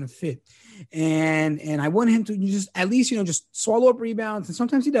how he's going to fit. And I want him to just at least, just swallow up rebounds. And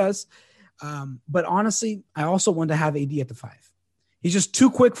sometimes he does. But honestly, I also want to have AD at the 5. He's just too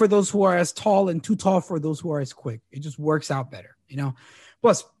quick for those who are as tall and too tall for those who are as quick. It just works out better,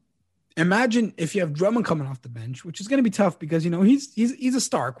 Plus, imagine if you have Drummond coming off the bench, which is going to be tough because, he's a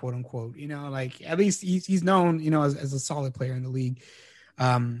star, quote unquote, like at least he's known, as a solid player in the league.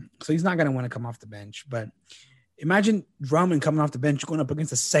 So he's not going to want to come off the bench, but imagine Drummond coming off the bench, going up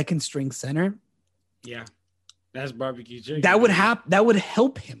against a second string center. Yeah. That's barbecue chicken. That would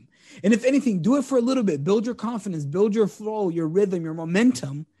help him. And if anything, do it for a little bit, build your confidence, build your flow, your rhythm, your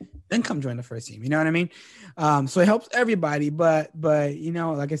momentum, then come join the first team. You know what I mean? So it helps everybody, but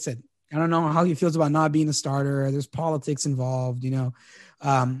like I said, I don't know how he feels about not being a starter. There's politics involved,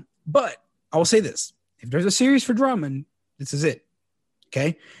 but I will say this. If there's a series for Drummond, this is it.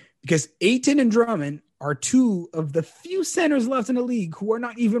 Okay. Because Ayton and Drummond are 2 of the few centers left in the league who are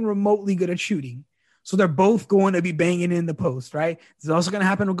not even remotely good at shooting. So they're both going to be banging in the post, right? This is also going to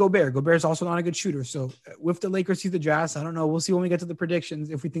happen with Gobert. Gobert's also not a good shooter. So with the Lakers, he's the Jazz. I don't know. We'll see when we get to the predictions.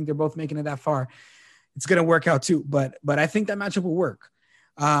 If we think they're both making it that far, it's going to work out too. But I think that matchup will work.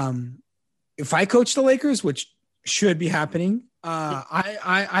 If I coach the Lakers, which should be happening,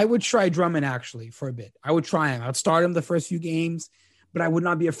 I would try Drummond actually for a bit. I would try him. I'd start him the first few games, but I would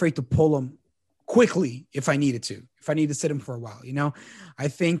not be afraid to pull him quickly if I needed to sit him for a while. I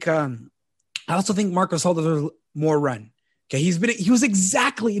think, I also think Marc Gasol deserves more run. Okay.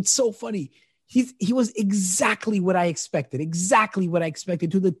 It's so funny. He was exactly what I expected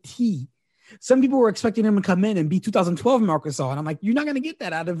to the T. Some people were expecting him to come in and be 2012 Marc Gasol. And I'm like, you're not going to get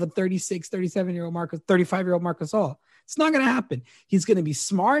that out of a 36, 37-year-old 35-year-old Marc Gasol. It's not going to happen. He's going to be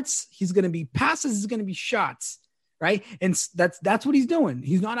smarts. He's going to be passes. He's going to be shots. Right. And that's what he's doing.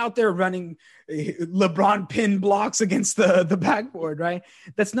 He's not out there running LeBron pin blocks against the backboard. Right.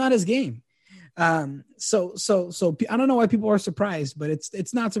 That's not his game. So I don't know why people are surprised, but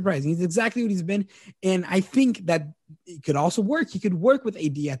it's not surprising. He's exactly what he's been. And I think that it could also work. He could work with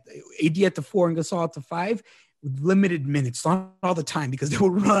AD at the 4 and Gasol at the 5 with limited minutes, not all the time, because they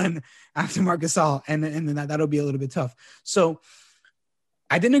will run after Marc Gasol, and then that'll be a little bit tough. So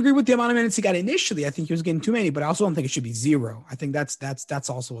I didn't agree with the amount of minutes he got initially. I think he was getting too many, but I also don't think it should be 0. I think that's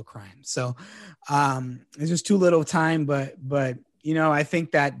also a crime. So it's just too little time, but I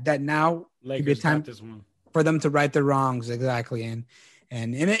think that now could be a time for them to right their wrongs. Exactly. And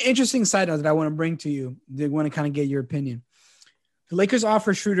an interesting side note that I want to bring to you, they want to kind of get your opinion. The Lakers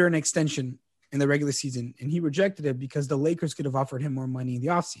offered Schroeder an extension in the regular season, and he rejected it because the Lakers could have offered him more money in the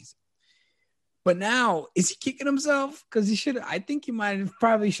offseason. But now, is he kicking himself? Because I think he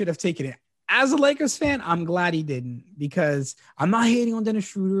probably should have taken it. As a Lakers fan, I'm glad he didn't, because I'm not hating on Dennis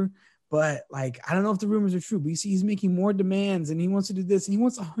Schroeder, but I don't know if the rumors are true, but you see he's making more demands and he wants to do this and he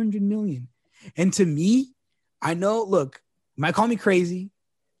wants $100 million. And to me, I know, look, you might call me crazy.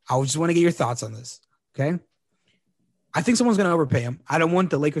 I just want to get your thoughts on this. Okay. I think someone's going to overpay him. I don't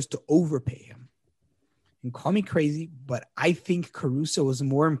want the Lakers to overpay him. And call me crazy, but I think Caruso is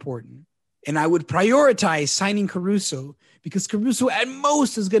more important. And I would prioritize signing Caruso because Caruso at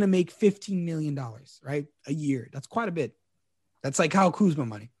most is going to make $15 million, right? A year. That's quite a bit. That's like Kyle Kuzma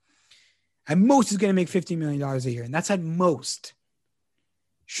money. At most is going to make $15 million a year. And that's at most.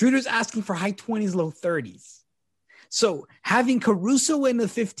 Schroeder's asking for high 20s, low 30s. So having Caruso in the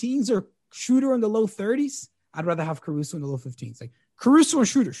 15s or Schroeder in the low 30s, I'd rather have Caruso in the low 15s. Like Caruso and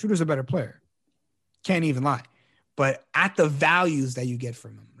Schroeder. Schroeder's a better player. Can't even lie. But at the values that you get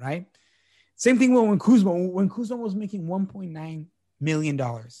from him, right? Same thing when Kuzma was making $1.9 million.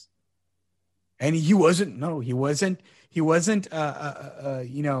 And he wasn't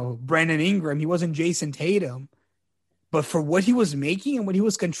Brandon Ingram. He wasn't Jason Tatum. But for what he was making and what he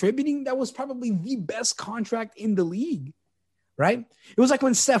was contributing, that was probably the best contract in the league, right? It was like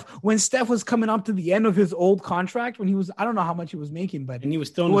when Steph was coming up to the end of his old contract, when he was, I don't know how much he was making, but and he was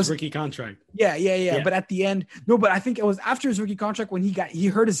still in his rookie contract. Yeah. But at the end, but I think it was after his rookie contract when he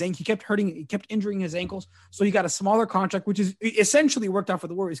hurt his ankle. He kept injuring his ankles. So he got a smaller contract, which is essentially worked out for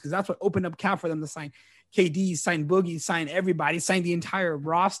the Warriors because that's what opened up cap for them to sign KD, sign Boogie, sign everybody, sign the entire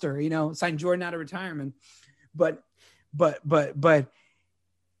roster, sign Jordan out of retirement. But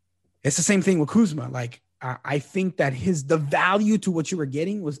it's the same thing with Kuzma. Like, I think that the value to what you were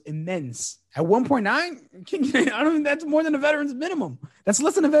getting was immense. At 1.9, I don't think that's more than a veteran's minimum. That's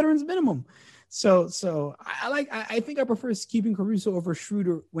less than a veteran's minimum. So I think I prefer keeping Caruso over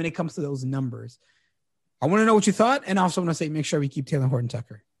Schroeder when it comes to those numbers. I want to know what you thought, and also want to say make sure we keep Taylor Horton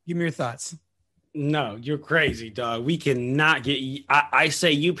Tucker. Give me your thoughts. No, you're crazy, dog. We cannot get. I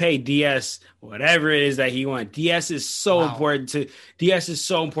say you pay DS whatever it is that he wants. DS is so important to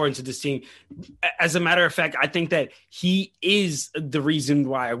this team. As a matter of fact, I think that he is the reason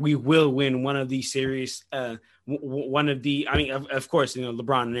why we will win one of these series. Of course,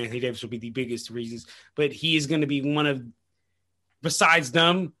 LeBron and Anthony Davis will be the biggest reasons, but he is going to be one of, besides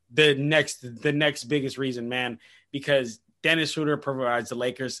them, the next biggest reason, man. Because Dennis Schroeder provides the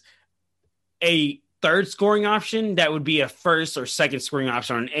Lakers a third scoring option that would be a first or second scoring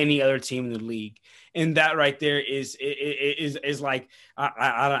option on any other team in the league. And that right there is like,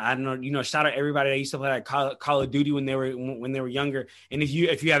 I don't know, shout out everybody that used to play like Call of Duty when they were younger. And if you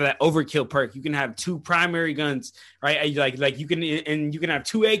have that overkill perk, you can have two primary guns, right? Like you can have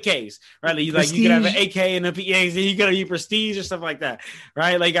two AKs, right? You can have an AK and a PA, you gotta be prestige or stuff like that,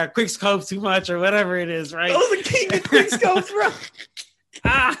 right? Like got quick scopes too much or whatever it is, right? Those are king of quick scopes, bro.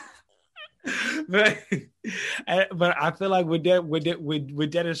 But I feel like with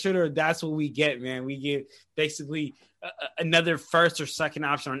Dennis Schroeder, that's what we get, man. We get basically another first or second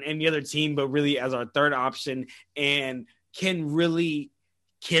option on any other team, but really as our third option, and can really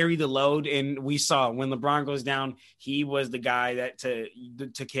carry the load. And we saw when LeBron goes down, he was the guy that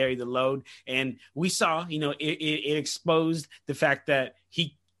to carry the load. And we saw, it exposed the fact that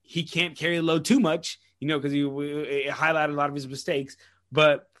he can't carry the load too much, because it highlighted a lot of his mistakes,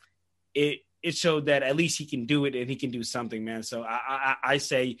 but it showed that at least he can do it and he can do something, man. So I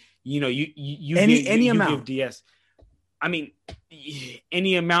say, you give DS. I mean,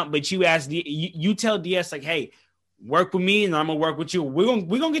 any amount, but you ask you tell DS like, hey, work with me and I'm gonna work with you. We're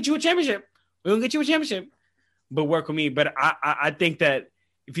gonna get you a championship. But work with me. But I think that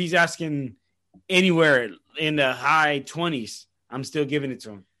if he's asking anywhere in the high 20s, I'm still giving it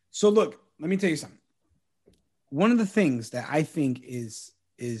to him. So look, let me tell you something. One of the things that I think is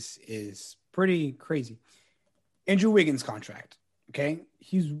pretty crazy. Andrew Wiggins' contract, okay?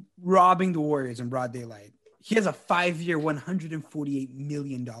 He's robbing the Warriors in broad daylight. He has a 5-year, $148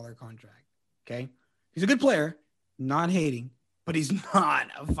 million contract, okay? He's a good player, not hating, but he's not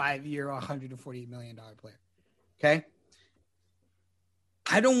a 5-year, $148 million player, okay?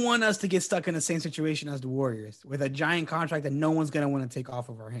 I don't want us to get stuck in the same situation as the Warriors with a giant contract that no one's going to want to take off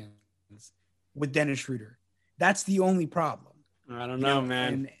of our hands with Dennis Schroeder. That's the only problem. I don't know,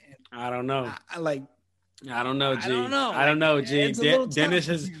 man. I don't know. I don't know, G. I don't know, G.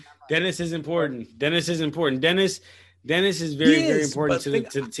 Dennis is important. Dennis is important. Dennis is very important to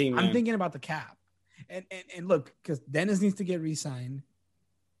the team. I'm thinking about the cap. And look, because Dennis needs to get re-signed.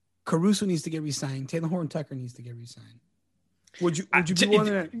 Caruso needs to get re-signed. Taylor Horton Tucker needs to get re-signed. Would you be willing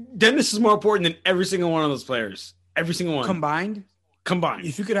to... Dennis is more important than every single one of those players. Every single one. Combined.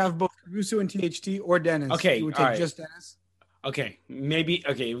 If you could have both Caruso and THT or Dennis, okay, you would take just Dennis. Okay, maybe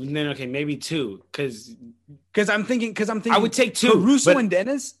two, because I'm thinking I would take two. Caruso and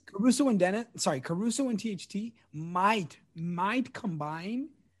THT might combine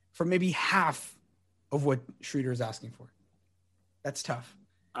for maybe half of what Schroeder is asking for. That's tough.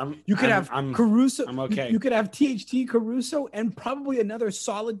 Caruso. I'm okay. You could have THT, Caruso, and probably another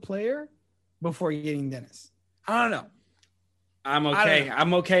solid player before getting Dennis. I don't know. I'm okay.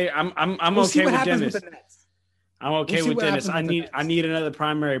 I'm okay. I'm okay with Dennis. I'm okay with Dennis. I need another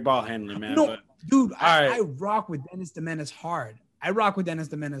primary ball handler, man. No, dude, I rock with Dennis the Menace hard.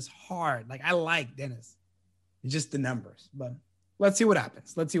 Like, I like Dennis. It's just the numbers. But let's see what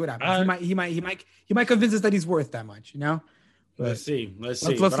happens. He might convince us that he's worth that much, But let's see. Let's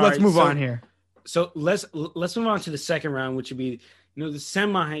move on here. So let's move on to the second round, which would be the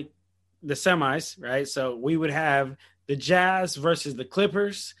semis, right? So we would have the Jazz versus the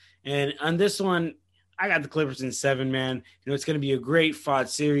Clippers, and on this one, I got the Clippers in 7, man. It's going to be a great fought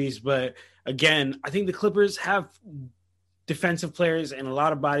series, but again, I think the Clippers have defensive players and a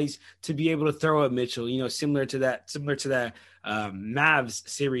lot of bodies to be able to throw at Mitchell. You know, similar to that Mavs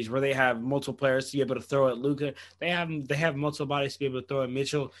series where they have multiple players to be able to throw at Luka. They have multiple bodies to be able to throw at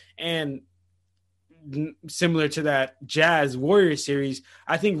Mitchell, and similar to that Jazz Warriors series,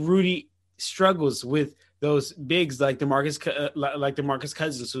 I think Rudy struggles with those bigs like DeMarcus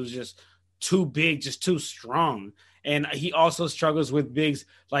Cousins, who's just too big, just too strong. And he also struggles with bigs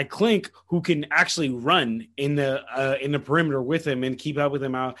like Clink, who can actually run in the perimeter with him and keep up with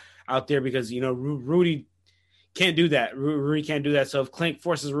him out there, because, you know, Rudy can't do that. Rudy can't do that. So if Clink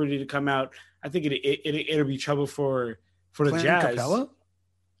forces Rudy to come out, I think it'll be trouble for the Jazz. Capella?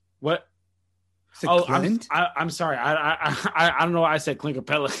 What? I'm sorry. I don't know why I said Clint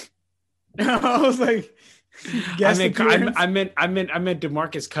Capella. I was like, I meant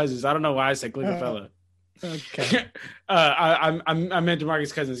DeMarcus Cousins. I don't know why I said Clint Capella. Okay. I meant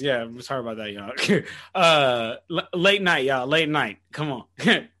DeMarcus Cousins. Yeah, I'm sorry about that, y'all. Late night, y'all. Late night. Come on.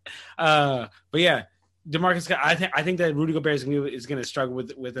 But yeah, DeMarcus. I think that Rudy Gobert is going to struggle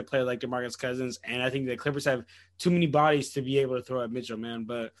with a player like DeMarcus Cousins, and I think the Clippers have too many bodies to be able to throw at Mitchell, man.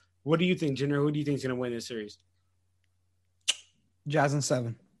 But what do you think, Jenner? Who do you think is going to win this series? Jazz in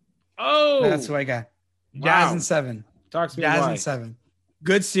 7. Oh, that's what I got. Jazz in 7. Talk to me. Jazz in 7.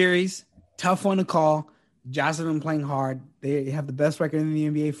 Good series. Tough one to call. Jazz have been playing hard. They have the best record in the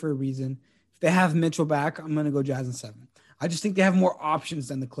NBA for a reason. If they have Mitchell back, I'm going to go Jazz in 7. I just think they have more options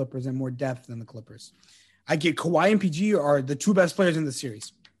than the Clippers and more depth than the Clippers. I get Kawhi and PG are the two best players in the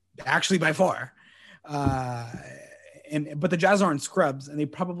series, actually by far. But the Jazz aren't scrubs, and they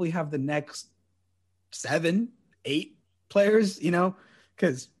probably have the next 7, 8 players, you know,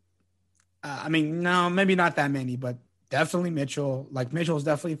 because no, maybe not that many, but definitely Mitchell. Like, Mitchell's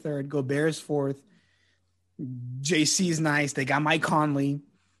definitely 3rd. Gobert's 4th. JC is nice. They got Mike Conley.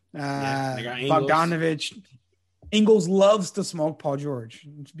 They got Bogdanovich. Ingles loves to smoke Paul George.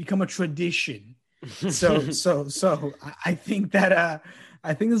 It's become a tradition. So I think that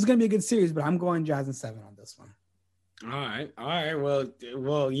I think this is gonna be a good series, but I'm going Jazz in 7 on this one. All right.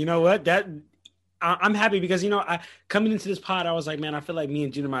 Well, you know what? I'm happy because, you know, coming into this pod, I was like, man, I feel like me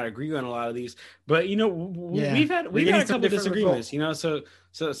and Gina might agree on a lot of these, but, you know, we've had a couple of disagreements, you know, so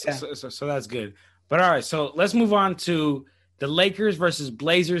that's good. But all right, so let's move on to the Lakers versus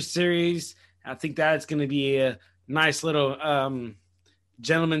Blazers series. I think that's going to be a nice little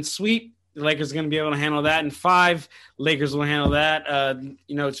gentleman's sweep. The Lakers are going to be able to handle that in 5. Lakers will handle that.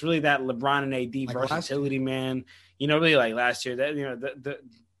 You know, it's really that LeBron and AD like versatility, man. You know, really like last year. That, you know,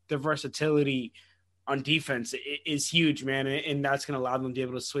 the versatility on defense is huge, man, and that's going to allow them to be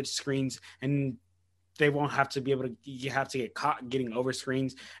able to switch screens, and they won't have to be able to. You have to get caught getting over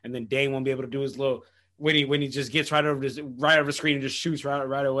screens, and then Dame won't be able to do his little when he just gets right over the screen and just shoots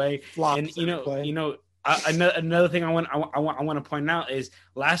right away. Flops and you know. Another thing I want to point out is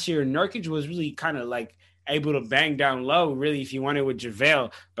last year Nurkic was really kind of like able to bang down low, really, if he wanted with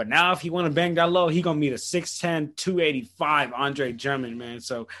JaVale. But now if he want to bang down low, he gonna meet a 6'10", 285 Andre Drummond, man.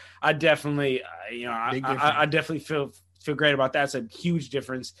 So I definitely, I definitely feel great about that. It's a huge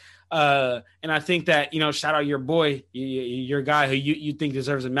difference. And I think that, you know, shout out your boy, your guy who you think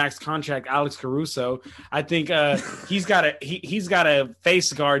deserves a max contract, Alex Caruso. I think he's got to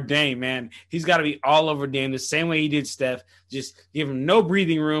face guard Dame, man. He's got to be all over Dame the same way he did Steph. Just give him no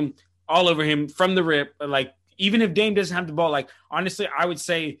breathing room, all over him from the rip. Like, even if Dame doesn't have the ball, like, honestly, I would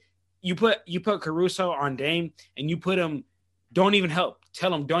say you put Caruso on Dame and you put him, don't even help.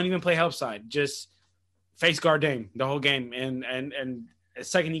 Tell him, don't even play help side. Just face guard Dame the whole game. And the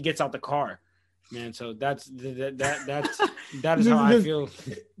second he gets out the car, man. So that is how I feel.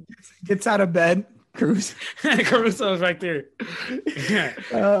 Gets out of bed. Caruso is right there.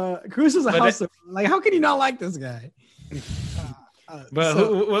 Caruso's a house. Like, how can you not like this guy?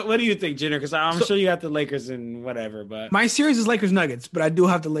 But what do you think, Jenner? Because I'm sure you got the Lakers and whatever. But my series is Lakers Nuggets, but I do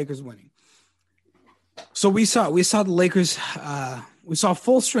have the Lakers winning. So we saw the Lakers. We saw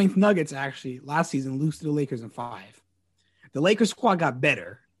full strength Nuggets actually last season lose to the Lakers in 5. The Lakers squad got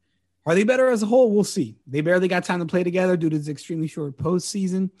better. Are they better as a whole? We'll see. They barely got time to play together due to this extremely short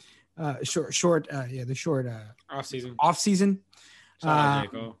postseason. Short off season. Shout out J.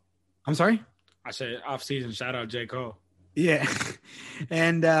 Cole. I'm sorry? I said off season. Shout out J. Cole. Yeah.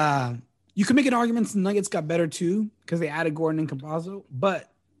 And you can make an argument the Nuggets got better too because they added Gordon and Campazzo,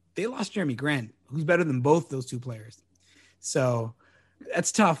 but they lost Jeremy Grant, who's better than both those two players. So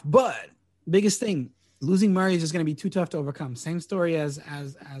that's tough. But biggest thing, losing Murray is just going to be too tough to overcome. Same story as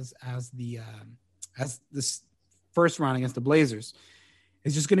this first round against the Blazers.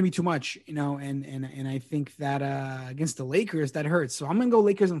 It's just going to be too much, you know. And I think that against the Lakers that hurts. So I'm going to go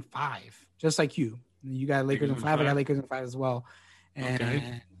Lakers in 5, just like you. You got Lakers in 5. I got Lakers in 5 as well.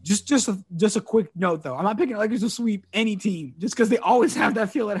 And just a quick note though, I'm not picking Lakers to sweep any team just because they always have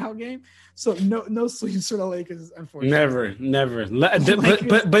that feel at home game. So no sweeps for the Lakers, unfortunately. Never. But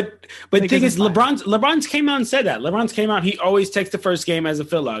the thing is, LeBron's came out and said that. LeBron's came out. He always takes the first game as a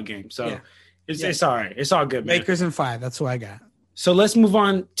fill-out game. So it's all right. It's all good, man. Lakers in 5. That's who I got. So let's move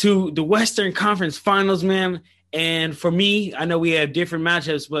on to the Western Conference Finals, man. And for me, I know we have different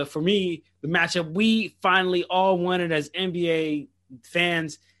matchups, but for me, the matchup we finally all wanted as NBA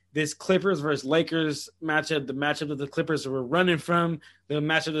fans, this Clippers versus Lakers matchup, the matchup that the Clippers were running from, the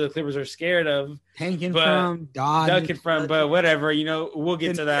matchup that the Clippers are scared of. Ducking from, but whatever, we'll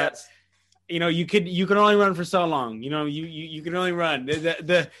get to that. You can only run for so long. You can only run.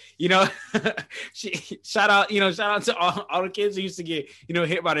 Shout out to all the kids who used to get,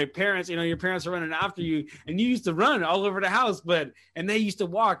 hit by their parents. Your parents are running after you, and you used to run all over the house, and they used to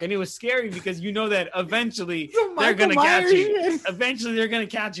walk, and it was scary because that eventually they're gonna catch you. Eventually they're gonna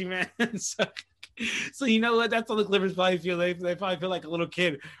catch you, man. So you know what? That's how the Clippers probably feel. They probably feel like a little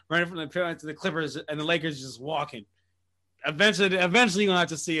kid running from the parents to the Clippers, and the Lakers just walking. Eventually you're gonna have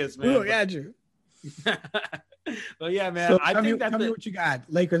to see us, man. We'll get you. Well, yeah, man. So tell me what you got.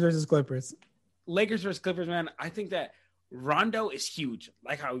 Lakers versus Clippers. Lakers versus Clippers, man. I think that Rondo is huge.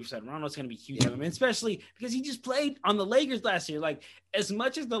 Like how we said, Rondo's gonna be huge. I mean, especially because he just played on the Lakers last year. Like, as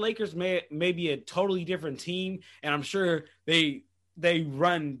much as the Lakers may be a totally different team, and I'm sure they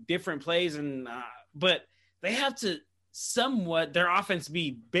run different plays, and but they have to somewhat their offense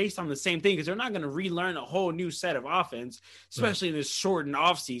be based on the same thing, because they're not going to relearn a whole new set of offense, especially in this shortened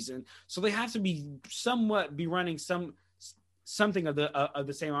off season. So they have to be running something of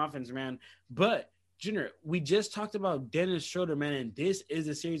the same offense, man. But Junior, we just talked about Dennis Schroeder, man, and this is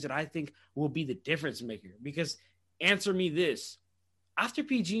a series that I think will be the difference maker. Because answer me this: after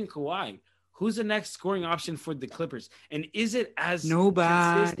PG and Kawhi, who's the next scoring option for the Clippers? And is it as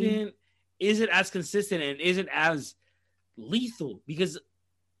consistent? Is it as consistent, and is it as lethal? Because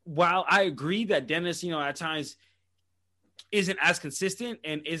while I agree that Dennis, at times isn't as consistent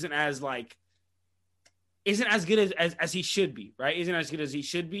and isn't as good as he should be, right? Isn't as good as he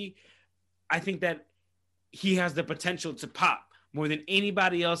should be. I think that he has the potential to pop more than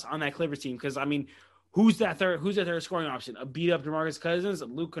anybody else on that Clippers team. Because I mean, who's that third scoring option? A beat up DeMarcus Cousins,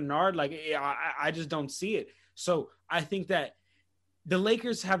 Luke Kennard? I just don't see it. So I think that the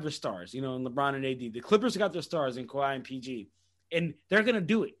Lakers have their stars, in LeBron and AD. The Clippers got their stars in Kawhi and PG, and they're gonna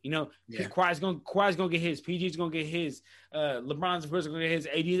do it. Kawhi's gonna get his, PG's gonna get his, LeBron's gonna get his,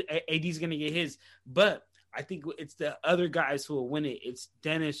 AD's gonna get his. But I think it's the other guys who will win it. It's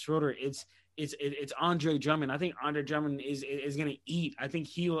Dennis Schroeder. It's Andre Drummond. I think Andre Drummond is gonna eat. I think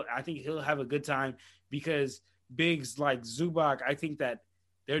he'll have a good time, because bigs like Zubac, I think that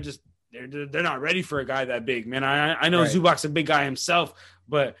they're not ready for a guy that big, man. I know right. Zubac's a big guy himself,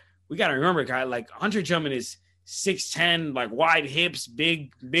 but we got to remember, a guy like Andre Drummond is 6'10", like wide hips,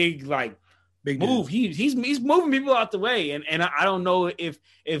 big move. He's moving people out the way, and I don't know if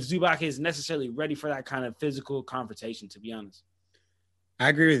Zubac is necessarily ready for that kind of physical confrontation, to be honest. I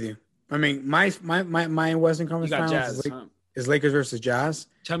agree with you. I mean, my Western Conference Finals is Lakers versus Jazz.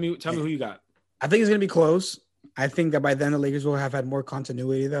 Tell me who you got. I think it's going to be close. I think that by then the Lakers will have had more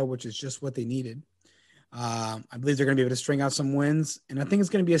continuity, though, which is just what they needed. I believe they're going to be able to string out some wins, and I think it's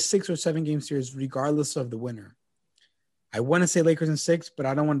going to be a 6 or 7 game series regardless of the winner. I want to say Lakers in 6, but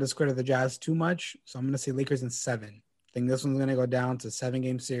I don't want to discredit the Jazz too much, so I'm going to say Lakers in 7. I think this one's going to go down to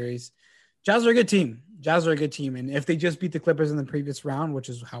 7-game series. Jazz are a good team. And if they just beat the Clippers in the previous round, which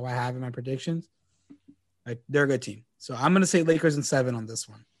is how I have in my predictions, they're a good team. So I'm going to say Lakers in 7 on this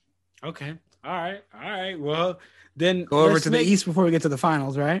one. Okay. All right. Well, then go over to the East before we get to the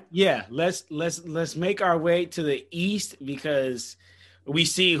finals, right? Yeah. Let's make our way to the East, because we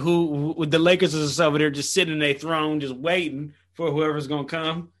see who the Lakers is over there just sitting in their throne, just waiting for whoever's gonna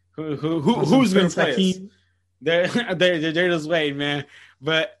come. Who's gonna play us? They're just waiting, man.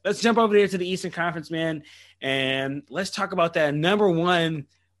 But let's jump over there to the Eastern Conference, man, and let's talk about that number 1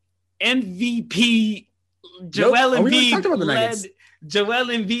 MVP Joel Embiid led. Joel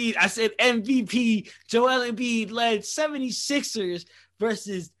Embiid, I said MVP. Joel Embiid led 76ers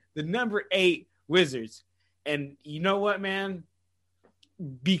versus the number 8 Wizards. And you know what, man?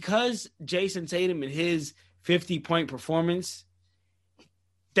 Because Jason Tatum and his 50-point performance,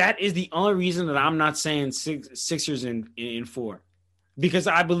 that is the only reason that I'm not saying Sixers in 4. Because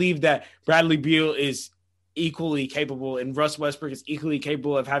I believe that Bradley Beal is equally capable, and Russ Westbrook is equally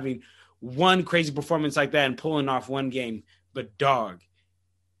capable of having one crazy performance like that and pulling off one game. But dog,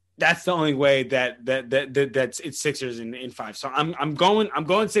 that's the only way that's it's Sixers in 5. So I'm going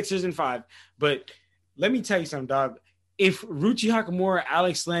Sixers in 5. But let me tell you something, dog. If Ruchi Hakamura,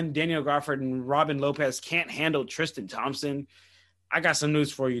 Alex Len, Daniel Gafford, and Robin Lopez can't handle Tristan Thompson, I got some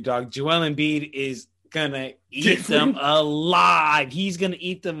news for you, dog. Joel Embiid is gonna eat them alive. He's gonna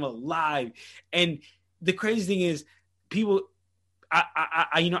eat them alive. And the crazy thing is, people,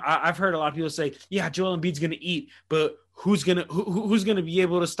 I've heard a lot of people say, yeah, Joel Embiid's gonna eat, but who's gonna be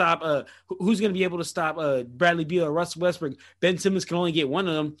able to stop Bradley Beal or Russell Westbrook? Ben Simmons can only get one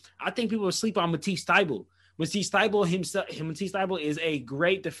of them. I think people sleep on Matisse Thybulle. Matisse Thybulle is a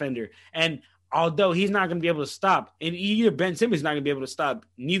great defender, and although he's not going to be able to stop, and either Ben Simmons is not going to be able to stop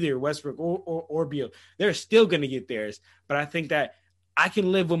neither Westbrook or Beal, they're still going to get theirs. But I think that I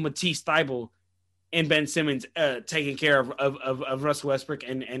can live with Matisse Thybulle and Ben Simmons taking care of Russell Westbrook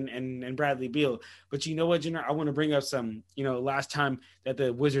and Bradley Beal. But you know what, Jenner? I want to bring up some, last time that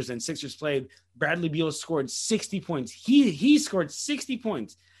the Wizards and Sixers played, Bradley Beal scored 60 points. He scored 60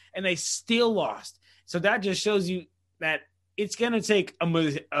 points, and they still lost. So that just shows you that it's going to take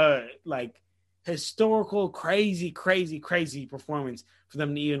a historical, crazy performance for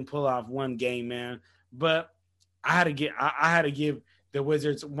them to even pull off one game, man. But I had to give the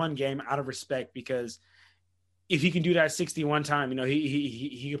Wizards one game out of respect, because if he can do that 61 time,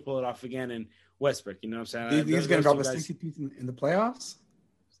 he could pull it off again in Westbrook. You know what I'm saying? He's going to drop a 60 piece in the playoffs?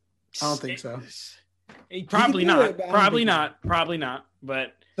 I don't think so. Probably not. Probably not.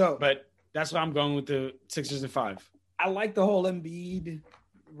 But that's why I'm going with the Sixers and 5. I like the whole Embiid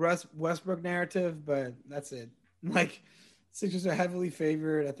Westbrook narrative, but that's it. Like, Sixers are heavily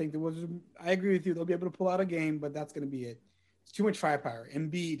favored. I think I agree with you. They'll be able to pull out a game, but that's going to be it. It's too much firepower.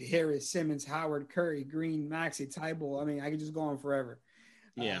 Embiid, Harris, Simmons, Howard, Curry, Green, Maxey, Thybulle. I mean, I could just go on forever.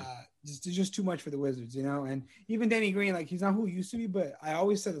 Yeah. Just too much for the Wizards, And even Danny Green, like, he's not who he used to be, but I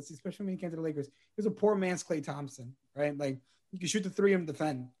always said this, especially when he came to the Lakers, he was a poor man's Klay Thompson, right? Like, he could shoot the three and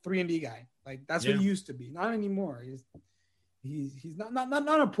defend, 3-and-D guy. Like, that's what he used to be. Not anymore. He's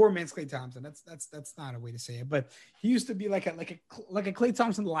not a poor man's Klay Thompson. That's not a way to say it. But he used to be like a Klay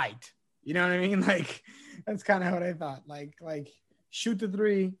Thompson light. You know what I mean? Like, that's kind of what I thought. Like shoot the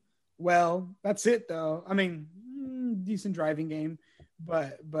three. Well, that's it though. I mean, decent driving game,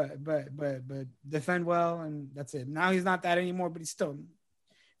 but defend well, and that's it. Now he's not that anymore. But he's still.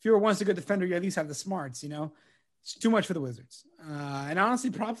 If you were once a good defender, you at least have the smarts. It's too much for the Wizards. And honestly,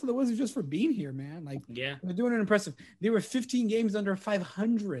 props to the Wizards just for being here, man. Like, yeah, they're doing it impressive. They were 15 games under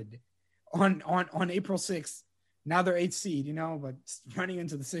 500 on April 6th. Now they're 8th seed, but running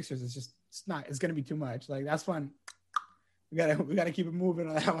into the Sixers is it's going to be too much. Like, that's fun. We gotta keep it moving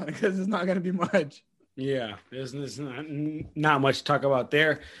on that one, because it's not going to be much. Yeah, there's not much to talk about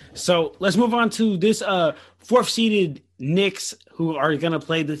there. So let's move on to this 4th seeded Knicks, who are gonna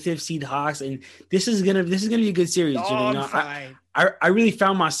play the 5th seed Hawks, and this is gonna be a good series. I really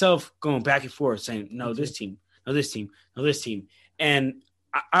found myself going back and forth, saying this team, and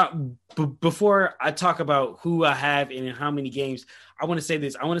before I talk about who I have and in how many games, I want to say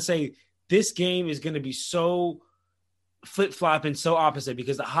this. I want to say this game is going to be so flip-flop and so opposite,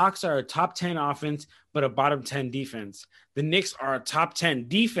 because the Hawks are a top 10 offense but a bottom 10 defense. The Knicks are a top 10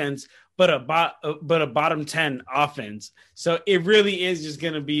 defense but a bottom 10 offense. So it really is just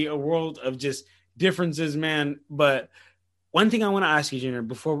going to be a world of just differences, man. But one thing I want to ask you, Junior,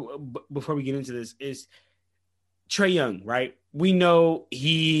 before we get into this, is Trae Young, right? We know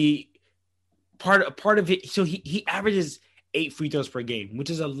part of it. So he averages 8 free throws per game, which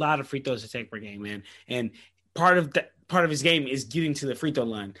is a lot of free throws to take per game, man. And part of his game is getting to the free throw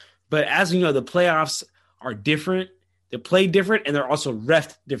line. But as we know, the playoffs are different. They play different, and they're also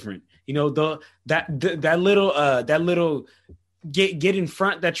ref different. That little get in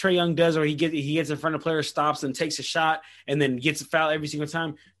front that Trae Young does, or he gets in front of players, stops and takes a shot, and then gets a foul every single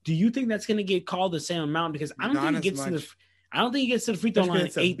time. Do you think that's going to get called the same amount? Because I don't think he gets to the free throw line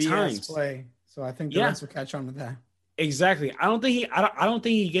 8 times. Play, so I think the rest will catch on with that. Exactly. I don't think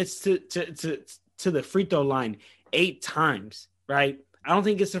he gets to the free throw line 8 times, right? I don't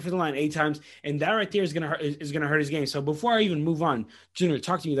think he gets to the free throw line 8 times, and that right there is gonna hurt his game. So before I even move on, Junior,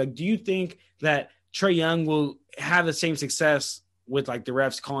 talk to me. Like, do you think that Trae Young will have the same success with like the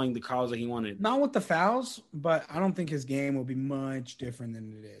refs calling the calls that he wanted? Not with the fouls, but I don't think his game will be much different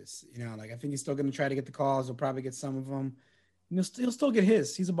than it is. I think he's still going to try to get the calls. He'll probably get some of them. He'll still get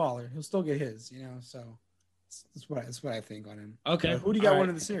his. He's a baller. He'll still get his. So that's what I think on him. Okay. But who do you got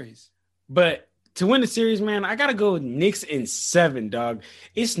winning the series? But to win the series, man, I gotta go with Knicks in 7, dog.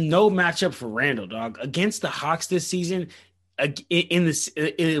 It's no matchup for Randall, dog. Against the Hawks this season, in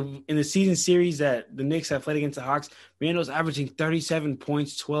the season series that the Knicks have played against the Hawks, Randall's averaging 37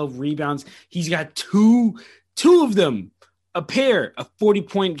 points, 12 rebounds. He's got two of them a pair of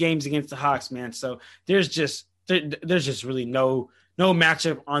 40-point games against the Hawks, man. So there's just really no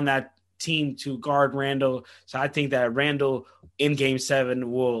matchup on that team to guard Randall. So I think that Randall in Game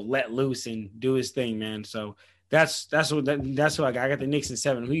 7 will let loose and do his thing, man. So that's what I got. I got the Knicks in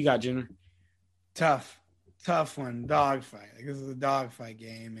 7. Who you got, Junior? Tough one. Dogfight. Like, this is a dogfight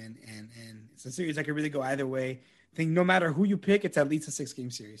game, and it's a series that could really go either way. I think no matter who you pick, it's at least a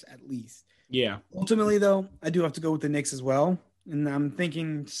 6-game series, at least. Yeah. Ultimately, though, I do have to go with the Knicks as well, and I'm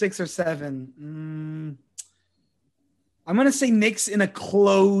thinking 6 or 7. I'm gonna say Knicks in a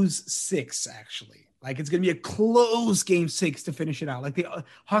close 6, actually. Like, it's gonna be a close Game 6 to finish it out. Like, the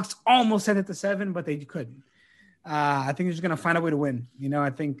Hawks almost sent it to 7, but they couldn't. I think they're just gonna find a way to win. You know, I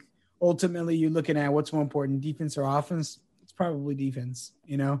think ultimately you're looking at what's more important, defense or offense. It's probably defense.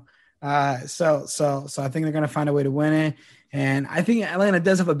 You know. So I think they're going to find a way to win it. And I think Atlanta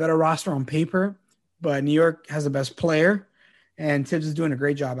does have a better roster on paper, but New York has the best player, and Tibbs is doing a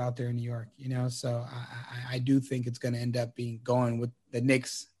great job out there in New York, you know? So I do think it's going to end up going with the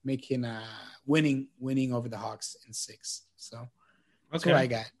Knicks making winning over the Hawks in 6. So that's what I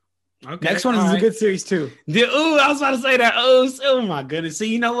got. Okay. Next one is a good series too. I was about to say that. Oh my goodness.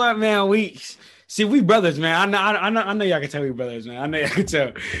 See, you know what, man? We brothers, man. I know y'all can tell we brothers, man. I know y'all can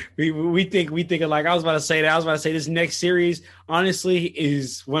tell. We think alike. I was about to say that. I was about to say this next series, honestly,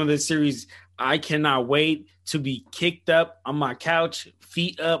 is one of the series I cannot wait to be kicked up on my couch,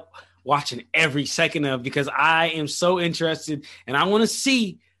 feet up, watching every second of, because I am so interested and I want to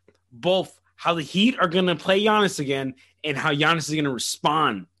see both how the Heat are going to play Giannis again and how Giannis is going to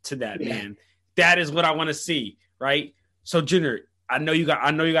respond to that, man. That is what I want to see, right? So, Junior, I know you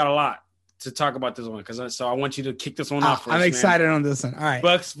got a lot to talk about this one, so I want you to kick this one off first. I'm excited on this one. All right.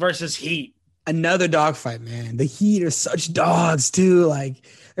 Bucks versus Heat. Another dogfight, man. The Heat are such dogs, too. Like,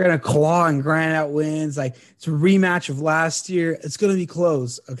 they're going to claw and grind out wins. Like, it's a rematch of last year. It's going to be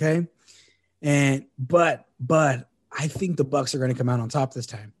close, okay? But I think the Bucks are going to come out on top this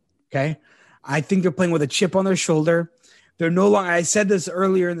time, okay? I think they're playing with a chip on their shoulder. They're no longer – I said this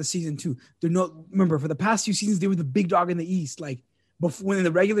earlier in the season, too. Remember, for the past few seasons, they were the big dog in the East. Like, when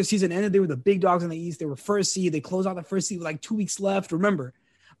the regular season ended, they were the big dogs in the East. They were first seed. They closed out the first seed with like 2 weeks left. Remember,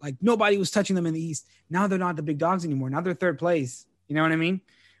 like, nobody was touching them in the East. Now they're not the big dogs anymore. Now they're third place. You know what I mean?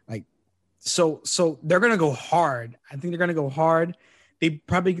 Like, so they're gonna go hard. I think they're gonna go hard. They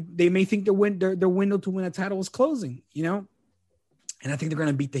may think their window to win a title is closing. You know, and I think they're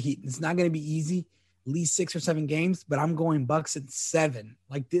gonna beat the Heat. It's not gonna be easy. At least 6 or 7 games, but I'm going Bucks in 7.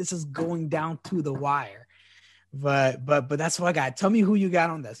 Like, this is going down to the wire. But that's what I got. Tell me who you got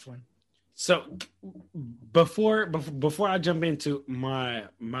on this one. So before I jump into my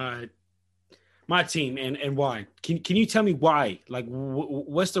team and why, can you tell me why? Like,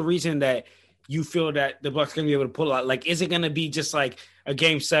 what's the reason that you feel that the Bucks gonna be able to pull out? Like, is it gonna be just like a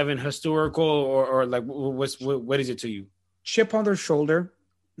Game 7 historical, or like what is it to you? Chip on their shoulder,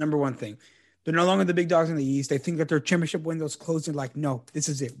 number one thing. They're no longer the big dogs in the East. They think that their championship window's closed. They're like, no, this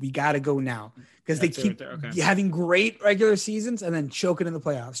is it. We got to go now. Because they keep having great regular seasons and then choking in the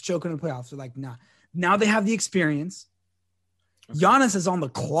playoffs. They're like, nah. Now they have the experience. Okay. Giannis is on the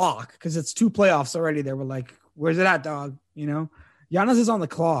clock because it's 2 playoffs already. They were like, where's it at, dog? You know? Giannis is on the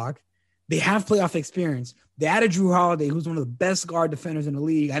clock. They have playoff experience. They added Jrue Holiday, who's one of the best guard defenders in the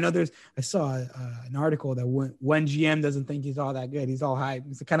league. I know I saw an article that when GM doesn't think he's all that good, he's all hype.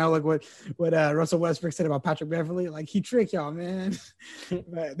 It's kind of like what Russell Westbrook said about Patrick Beverley. Like, he tricked y'all, man.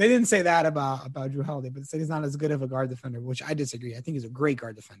 But they didn't say that about Jrue Holiday, but they said he's not as good of a guard defender, which I disagree. I think he's a great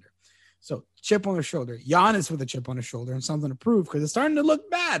guard defender. So chip on his shoulder. Giannis with a chip on his shoulder and something to prove, because it's starting to look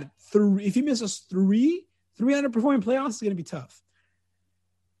bad. If he misses 3 underperforming playoffs, it's going to be tough.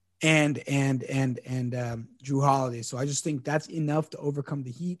 And Jrue Holiday. So I just think that's enough to overcome the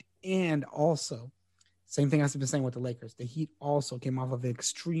Heat. And also, same thing as I've been saying with the Lakers. The Heat also came off of an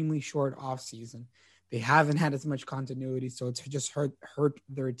extremely short offseason. They haven't had as much continuity, so it's just hurt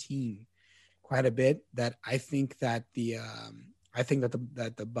their team quite a bit. That I think that the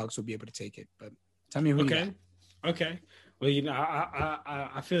Bucks will be able to take it. But tell me who. Okay. Okay. Well, you know,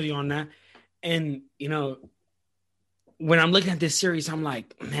 I feel you on that, and you know, when I'm looking at this series, I'm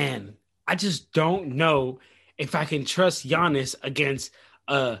like, man, I just don't know if I can trust Giannis against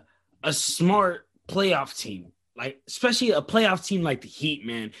a smart playoff team, like especially a playoff team like the Heat,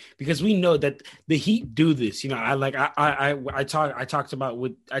 man, because we know that the Heat do this. You know, I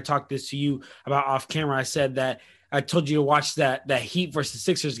talked this to you about off camera. I said that I told you to watch that Heat versus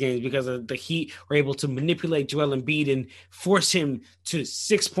Sixers games because the Heat were able to manipulate Joel Embiid and force him to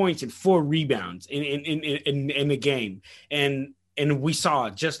 6 points and 4 rebounds in the game. And And we saw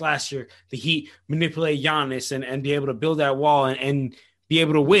just last year the Heat manipulate Giannis and be able to build that wall and be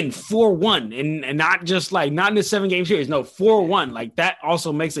able to win 4-1 and not just like not in a 7-game series. No, 4-1. Like that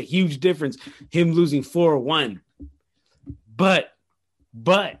also makes a huge difference, him losing 4-1. But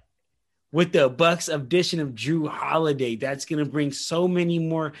with the Bucks addition of Jrue Holiday, that's going to bring so many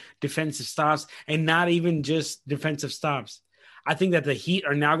more defensive stops, and not even just defensive stops. I think that the Heat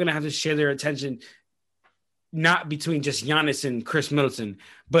are now going to have to share their attention not between just Giannis and Chris Middleton,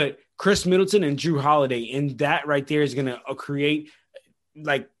 but Chris Middleton and Jrue Holiday. And that right there is going to create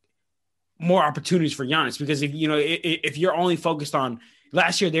like more opportunities for Giannis, because if you're only focused on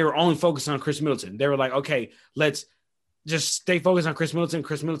last year, they were only focused on Chris Middleton. They were like, okay, let's just stay focused on Chris Middleton.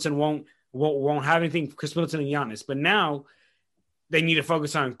 Chris Middleton won't have anything for Chris Middleton and Giannis, but now they need to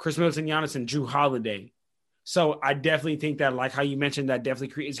focus on Chris Middleton, Giannis, and Jrue Holiday. So I definitely think that, like how you mentioned, that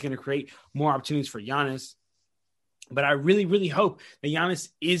definitely is going to create more opportunities for Giannis. But I really, really hope that Giannis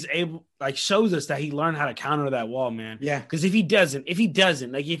is able, like, shows us that he learned how to counter that wall, man. Yeah. Because if he doesn't,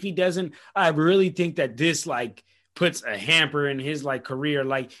 I really think that this like puts a hamper in his like career.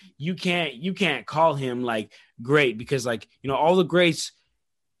 Like you can't call him like great, because like, all the greats,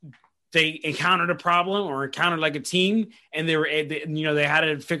 they encountered a problem or encountered like a team, and they had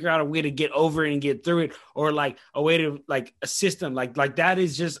to figure out a way to get over it and get through it, or like a way to like a system like that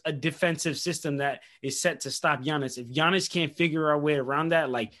is just a defensive system that is set to stop Giannis. If Giannis can't figure our way around that,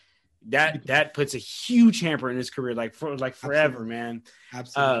 like that puts a huge hamper in his career, like for like forever. Absolutely. Man.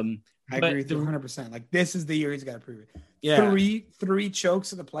 Absolutely. I agree with you 100%. Like this is the year he's got to prove it. Yeah. Three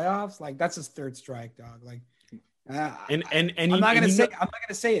chokes in the playoffs. Like that's his third strike, dog. Like, I'm not gonna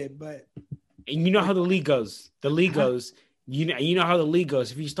say it, but and you know how the league goes. You know how the league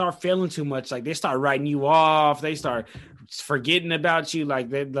goes. If you start failing too much, like they start writing you off, they start forgetting about you. Like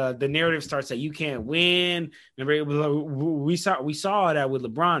the narrative starts that you can't win. Remember, we saw that with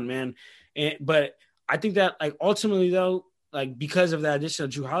LeBron, man. But I think that like ultimately though, like because of that additional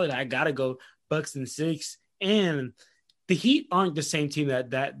Jrue Holiday, I gotta go Bucks in 6. And the Heat aren't the same team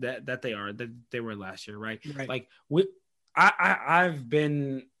that they were last year, right? Like I've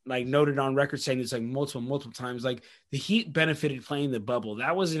been like noted on record saying this like multiple times. Like the Heat benefited playing the bubble.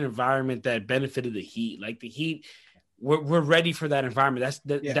 That was an environment that benefited the Heat. Like the Heat, we're ready for that environment.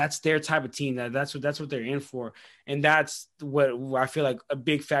 That's their type of team. That's what they're in for, and that's what I feel like a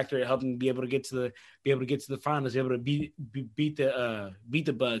big factor to helping be able to get to the finals, be able to beat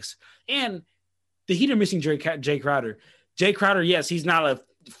the Bucks. And the Heat are missing Jay Crowder. Jay Crowder, yes, he's not a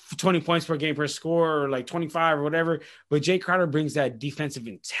 20 points per game per score or like 25 or whatever, but Jay Crowder brings that defensive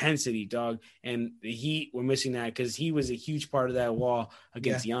intensity, dog. And the Heat were missing that because he was a huge part of that wall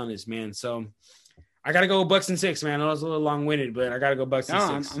against Giannis, man. So I gotta go Bucks in 6, man. I was a little long-winded, but I gotta go Bucks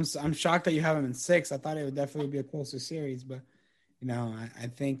in 6. I'm shocked that you have him in 6. I thought it would definitely be a closer series, but I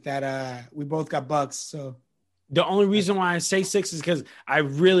think that we both got Bucks. So the only reason why I say 6 is because I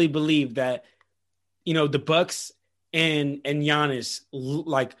really believe that the Bucks and Giannis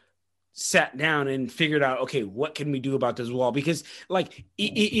like sat down and figured out, okay, what can we do about this wall? Because like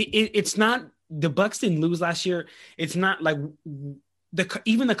it's not, the Bucks didn't lose last year. It's not like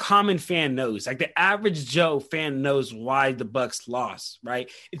even the common fan knows, like the average Joe fan knows why the Bucks lost, right?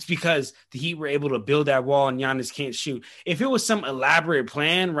 It's because the Heat were able to build that wall and Giannis can't shoot. If it was some elaborate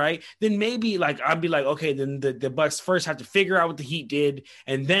plan, right, then maybe like I'd be like, okay, then the Bucks first have to figure out what the Heat did,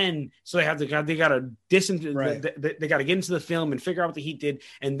 and then so they got to get into the film and figure out what the Heat did,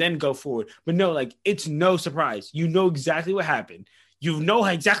 and then go forward. But no, like it's no surprise. You know exactly what happened. You know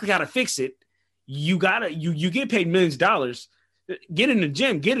exactly how to fix it. You get paid millions of dollars. Get in the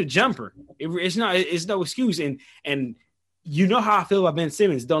gym, get a jumper. It's no excuse. And you know how I feel about Ben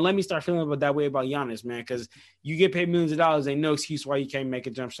Simmons. Don't let me start feeling about that way about Giannis, man, because you get paid millions of dollars. Ain't no excuse why you can't make a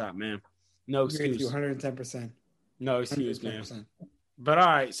jump shot, man. No excuse. 110%. No excuse, 110%. Man. But all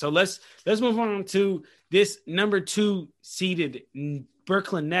right, so let's move on to this number 2 seeded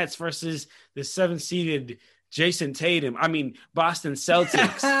Brooklyn Nets versus the 7th seeded Boston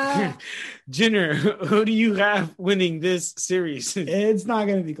Celtics. Jenner, who do you have winning this series? It's not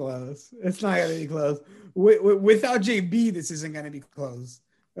going to be close. Without JB, this isn't going to be close.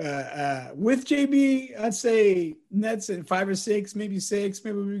 With JB, I'd say Nets in 5 or 6, maybe 6.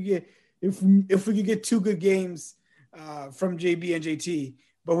 Maybe we get if we could get 2 good games from JB and JT.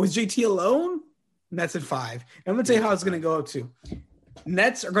 But with JT alone, Nets at 5. And I'm going to tell you how it's going to go up to.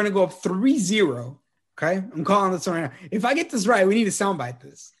 Nets are going to go up 3-0. Okay, I'm calling this one right now. If I get this right, we need to soundbite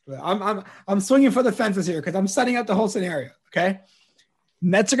this. But I'm swinging for the fences here because I'm setting up the whole scenario. Okay,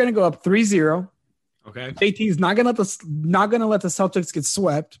 Nets are going to go up 3-0. Okay, JT is not going to let the Celtics get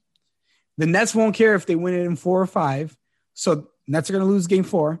swept. The Nets won't care if they win it in 4 or 5. So Nets are going to lose game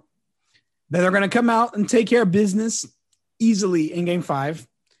 4. Then they're going to come out and take care of business easily in game 5.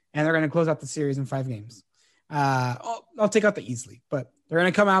 And they're going to close out the series in 5 games. I'll take out the easily, but they're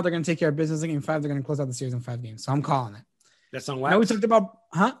going to come out. They're going to take care of business in game 5. They're going to close out the series in 5 games. So I'm calling it. That's on wax. Now we talked about,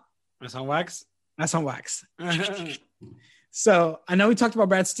 That's on wax. That's on wax. So I know we talked about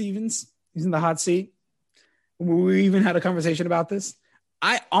Brad Stevens. He's in the hot seat. We even had a conversation about this.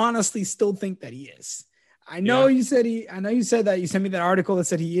 I honestly still think that he is. I know you said that you sent me that article that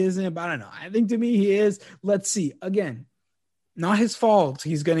said he isn't, but I don't know. I think to me he is. Let's see. Again, not his fault.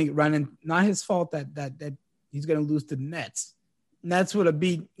 He's going to run in. Not his fault that he's going to lose to the Nets. Nets would have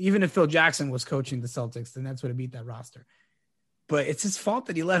beat, even if Phil Jackson was coaching the Celtics, the Nets would have beat that roster. But it's his fault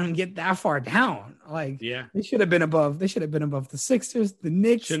that he let him get that far down. They should have been above. They should have been above the Sixers, the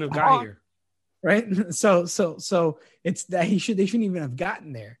Knicks. Shouldn't have got here. Right. So it's that they shouldn't even have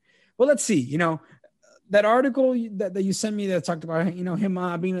gotten there. Well, let's see. That article that you sent me that talked about,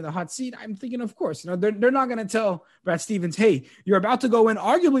 him being in the hot seat. I'm thinking, of course, they're not going to tell Brad Stevens, hey, you're about to go in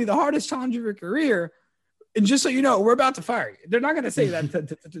arguably the hardest challenge of your career. And just so you know, we're about to fire you. They're not going to say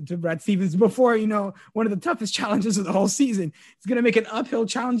that to Brad Stevens before, one of the toughest challenges of the whole season. It's going to make an uphill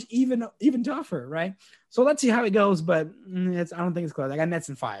challenge even tougher, right? So let's see how it goes. But I don't think it's close. I got Nets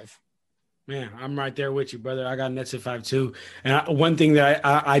in 5. Man, I'm right there with you, brother. I got Nets in 5 too. And one thing that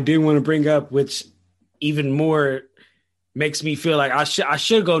I did want to bring up, which even more makes me feel like I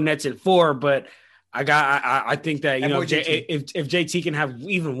should go Nets at 4, but I think that if JT can have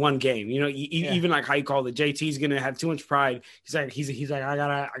even one game, even like how you call it, JT's gonna have too much pride. He's like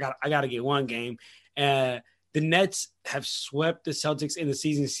I gotta get one game. The Nets have swept the Celtics in the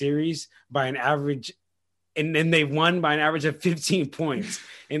season series by an average. And then they won by an average of 15 points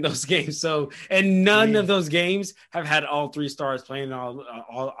in those games. So, and none of those games have had all 3 stars playing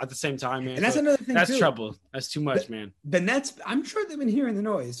all at the same time, man. And that's another thing. That's trouble. That's too much, man. The Nets, I'm sure they've been hearing the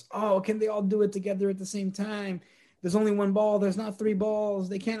noise. Oh, can they all do it together at the same time? There's only one ball. There's not 3 balls.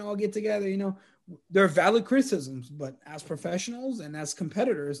 They can't all get together. There are valid criticisms, but as professionals and as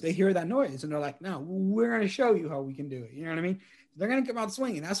competitors, they hear that noise and they're like, no, we're going to show you how we can do it. You know what I mean? They're going to come out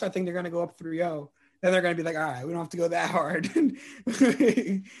swinging. That's why I think they're going to go up 3-0. Then they're going to be like, all right, we don't have to go that hard.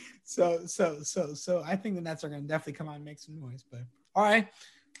 So I think the Nets are going to definitely come out and make some noise. But all right,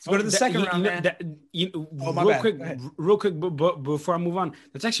 let's go to the second round, man. Real quick, before I move on,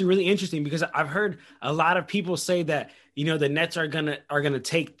 that's actually really interesting because I've heard a lot of people say that the Nets are gonna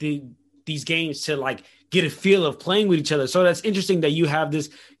take these games to like get a feel of playing with each other. So that's interesting that you have this,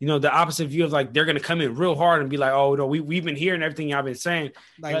 the opposite view of like they're gonna come in real hard and be like, oh no, we've been hearing everything y'all been saying.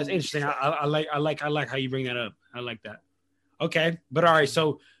 Like, that's interesting. I like how you bring that up. I like that. Okay, but all right,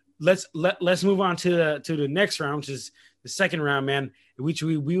 so let's move on to the next round, which is the second round, man. Which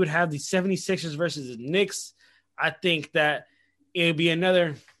we would have the 76ers versus the Knicks. I think that it'll be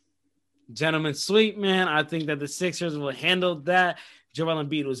another gentleman's sweep, man. I think that the Sixers will handle that. Joel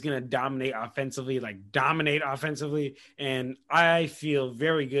Embiid was going to dominate offensively, and I feel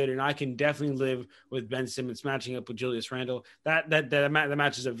very good, and I can definitely live with Ben Simmons matching up with Julius Randle. That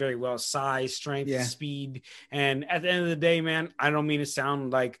matches up very well, size, strength, speed, and at the end of the day, man, I don't mean to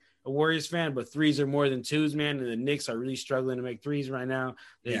sound like a Warriors fan, but 3s are more than 2s, man, and the Knicks are really struggling to make 3s right now.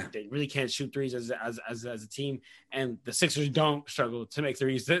 They really can't shoot 3s as a team, and the Sixers don't struggle to make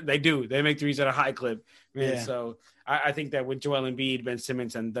 3s. They do. They make 3s at a high clip, man. Yeah. So I think that with Joel Embiid, Ben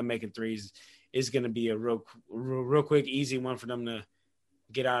Simmons, and them making 3s is going to be a real quick, easy one for them to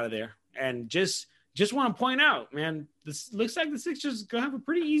get out of there. And just want to point out, man, this looks like the Sixers going to have a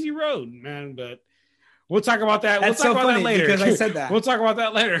pretty easy road, man, but we'll talk about that. We'll talk about that later. Because I said that. We'll talk about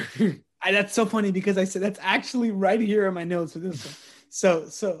that later. That's so funny because I said that's actually right here in my notes for this one.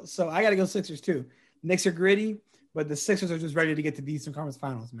 So I got to go Sixers too. Knicks are gritty, but the Sixers are just ready to get to the Eastern Conference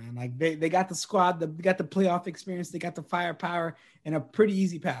Finals, man. Like they got the squad, they got the playoff experience, they got the firepower, and a pretty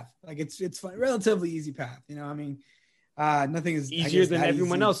easy path. Like it's fun, relatively easy path. Nothing is easier than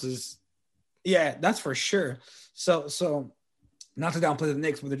everyone else's. Yeah, that's for sure. So not to downplay the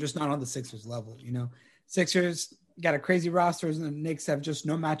Knicks, but they're just not on the Sixers level. Sixers got a crazy roster, and the Knicks have just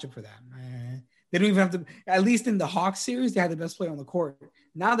no matchup for them. They don't even have to. At least in the Hawks series, they had the best player on the court.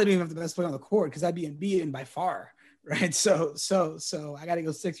 Now they don't even have the best player on the court because that'd be Embiid by far, right? So I got to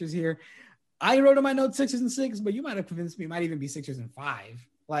go Sixers here. I wrote in my notes 6 and 6, but you might have convinced me it might even be 6 and 5.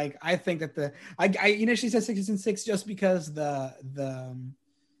 Like I think that I initially said 6 and 6 just because the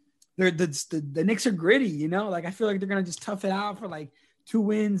Knicks are gritty, Like I feel like they're gonna just tough it out for like 2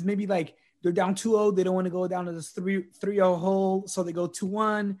 wins, maybe like. They're down 2-0. They don't want to go down to this 3-0 hole. So they go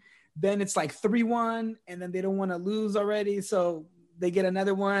 2-1. Then it's like 3-1. And then they don't want to lose already. So they get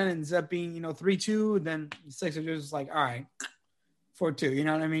another one and ends up being, 3-2. Then the Sixers are just like, all right, 4-2. You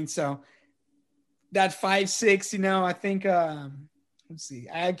know what I mean? So that 5-6, you know, I think. Let's see.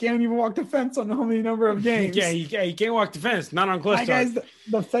 I can't even walk the fence on how many number of games. You can't walk the fence. Not on Clutch Talk. Guys,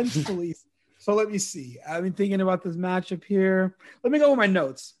 the fence police. So let me see. I've been thinking about this matchup here. Let me go with my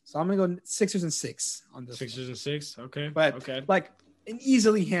notes. So I'm gonna go Sixers and 6 on this. Sixers and 6. Okay. But okay. Like an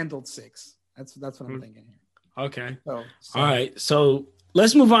easily handled 6. That's what I'm thinking here. Okay. So all right. So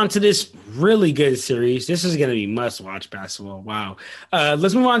let's move on to this really good series. This is gonna be must-watch basketball. Wow.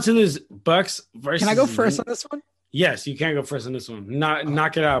 Let's move on to this Bucks versus. Can I go first on this one? Yes, you can go first on this one.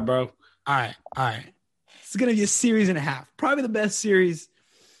 Knock it out, bro. All right. It's gonna be a series and a half. Probably the best series.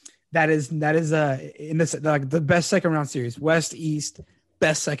 That is in this, like the best second round series, West East,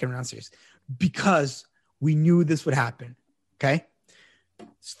 best second round series, because we knew this would happen. Okay,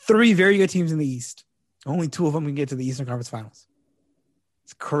 it's 3 very good teams in the East. Only 2 of them can get to the Eastern Conference Finals.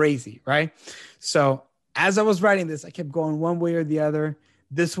 It's crazy, right? So as I was writing this, I kept going one way or the other.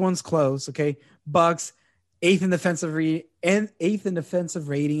 This one's close. Okay, Bucks 8th in defensive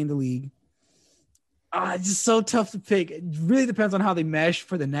rating in the league. It's just so tough to pick. It really depends on how they mesh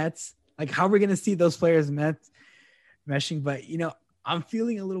for the Nets. Like how we're going to see those players meshing. But, you know, I'm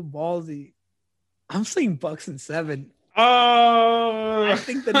feeling a little ballsy. I'm saying Bucks in 7. Oh, I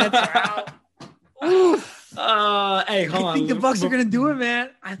think the Nets are out. Oof. Hey, hold on. I think the Bucks are going to do it, man.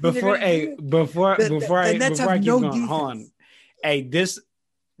 Before I keep going, hold on. Hey,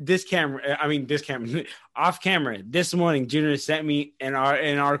 this camera, off camera, this morning, Junior sent me an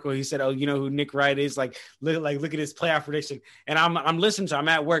article. He said, "Oh, you know who Nick Wright is? Look at his playoff prediction." And I'm listening to. I'm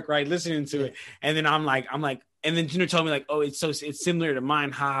at work, right, listening to it, and then I'm like, and then Junior told me like, "Oh, it's similar to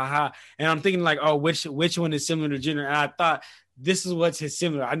mine." Ha ha ha. And I'm thinking like, "Oh, which one is similar to Junior?" And I thought this is what's his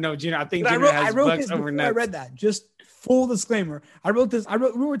similar. I know Junior. I think Junior has Bucks over Nets. I read that. Just full disclaimer. I wrote this. We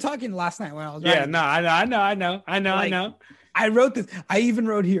were talking last night when I was writing. Yeah, no, I know. I wrote this. I even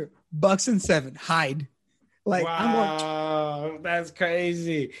wrote here, Bucks in 7, hide. Like, wow, that's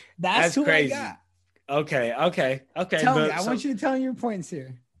crazy. That's who crazy. I got. Okay. Tell me. I want you to tell me your points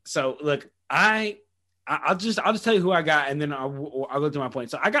here. So look, I'll just tell you who I got, and then I'll go through my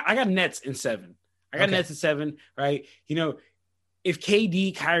points. So I got Nets in 7. Nets in 7, right? You know, if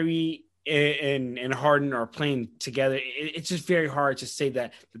KD, Kyrie, and Harden are playing together, it's just very hard to say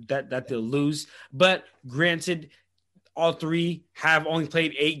that they'll lose. But granted, all 3 have only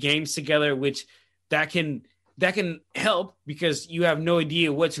played 8 games together, which that can help because you have no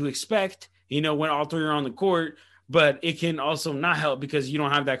idea what to expect, you know, when all 3 are on the court. But it can also not help because you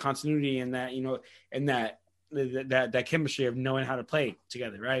don't have that continuity and that, you know, and that chemistry of knowing how to play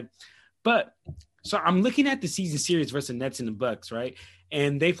together, right? But so I'm looking at the season series versus the Nets and the Bucks, right?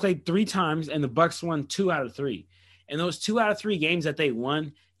 And they played 3 times, and the Bucks won 2 out of 3. And those 2 out of 3 games that they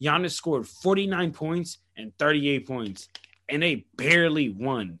won, Giannis scored 49 points and 38 points, and they barely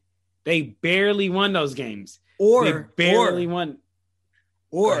won. They barely won those games. Or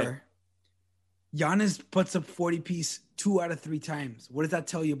Giannis puts up 40-piece 2 out of 3 times. What does that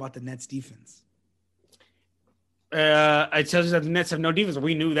tell you about the Nets defense? It tells you that the Nets have no defense.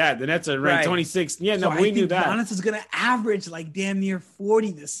 We knew that. The Nets are ranked 26th. Yeah, so we knew that. Giannis is going to average like damn near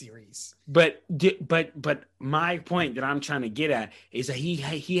 40 this series. But my point that I'm trying to get at is that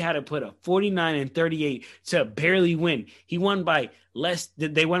he had to put a 49 and 38 to barely win. They won by less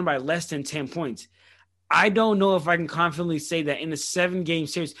than 10 points. I don't know if I can confidently say that in a 7-game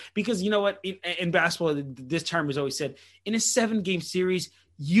series, because you know what, in basketball, this term is always said, in a 7-game series,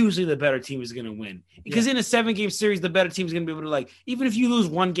 usually the better team is going to win. Because in a 7-game series, the better team is going to be able to, like, even if you lose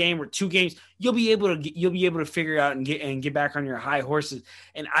 1 game or 2 games, you'll be able to figure out and get back on your high horses.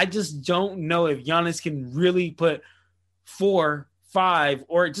 And I just don't know if Giannis can really put 4, 5,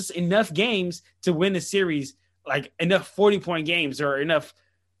 or just enough games to win a series, like enough 40-point games or enough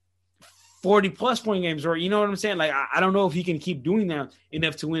 40-plus point games, or you know what I'm saying? Like, I don't know if he can keep doing that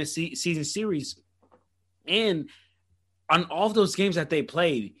enough to win a season series. And on all of those games that they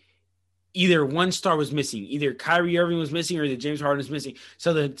played, either one star was missing, either Kyrie Irving was missing or the James Harden was missing.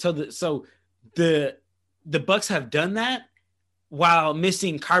 So the Bucks have done that while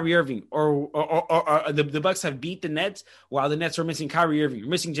missing Kyrie Irving, or the Bucks have beat the Nets while the Nets are missing Kyrie Irving,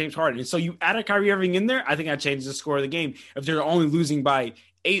 missing James Harden. And so you added Kyrie Irving in there, I think that changes the score of the game if they're only losing by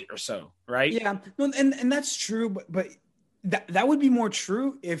 8 or so, right? Yeah, no, and that's true, but that would be more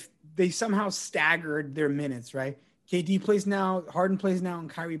true if they somehow staggered their minutes, right? KD plays now, Harden plays now, and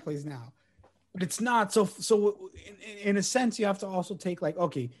Kyrie plays now. But it's not. So in a sense, you have to also take like,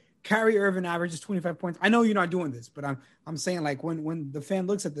 okay, Kyrie Irving averages 25 points. I know you're not doing this, but I'm saying like when the fan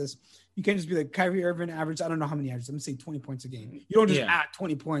looks at this, you can't just be like Kyrie Irving average. I don't know how many averages. I'm saying 20 points a game. You don't just add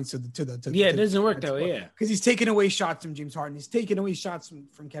 20 points to the it doesn't work that way. Yeah, because he's taking away shots from James Harden. He's taking away shots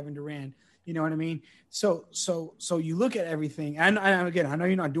from Kevin Durant. You know what I mean? So you look at everything, and again, I know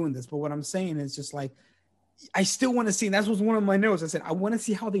you're not doing this, but what I'm saying is just like I still want to see. And that was one of my notes. I said I want to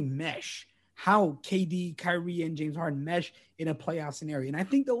see how they mesh. How KD, Kyrie, and James Harden mesh in a playoff scenario. And I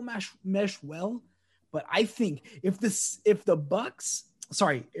think they'll mesh well. But I think if the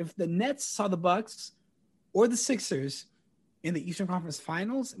Nets saw the Bucks or the Sixers in the Eastern Conference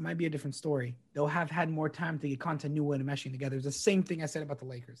Finals, it might be a different story. They'll have had more time to get continuity and meshing together. It's the same thing I said about the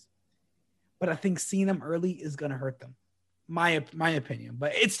Lakers. But I think seeing them early is going to hurt them. My opinion,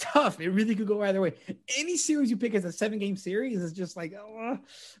 but it's tough. It really could go either way. Any series you pick as a 7-game series is just like, where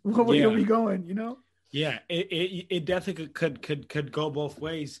are we going? You know? Yeah, it definitely could go both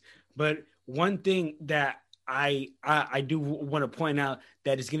ways. But one thing that I do want to point out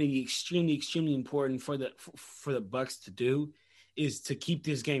that is going to be extremely, extremely important for the Bucks to do is to keep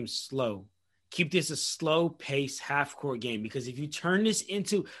this game slow. Keep this a slow-paced half-court game, because if you turn this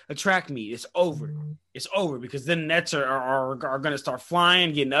into a track meet, it's over. It's over because the Nets are going to start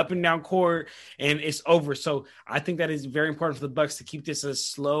flying, getting up and down court, and it's over. So I think that is very important for the Bucks to keep this a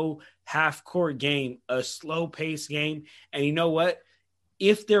slow half-court game, a slow-paced game. And you know what?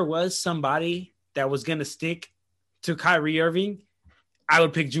 If there was somebody that was going to stick to Kyrie Irving, I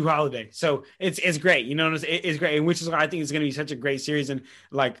would pick Jrue Holiday. So it's great. You know, it's great. And which is why I think it's going to be such a great series and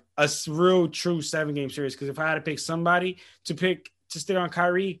like a real true 7-game series. Because if I had to pick somebody to stay on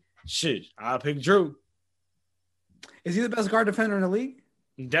Kyrie, I'll pick Jrue. Is he the best guard defender in the league?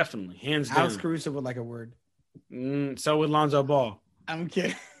 Definitely. Hands down. Alex Caruso would like a word. So would Lonzo Ball. I'm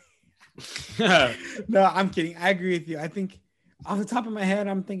kidding. No, I'm kidding. I agree with you. I think off the top of my head,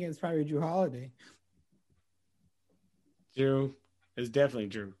 I'm thinking it's probably Jrue Holiday. Jrue. It's definitely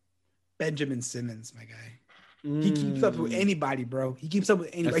true. Benjamin Simmons, my guy. He keeps up with anybody, bro. He keeps up with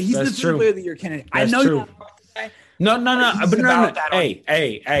anybody. He's the player of the year candidate. I know you're No.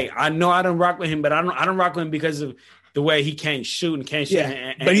 Hey. I know I don't rock with him, but I don't rock with him because of the way he can't shoot and can't shoot.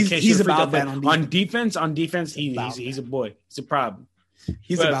 Yeah, but he's about that on defense. On defense, he's a boy. It's a problem.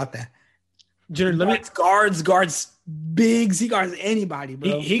 He's about that. Guards, bigs. He guards anybody,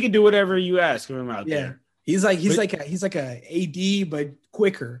 bro. He can do whatever you ask of him out there. He's like a AD, but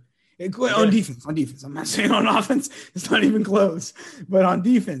quicker. On defense. I'm not saying on offense. It's not even close. But on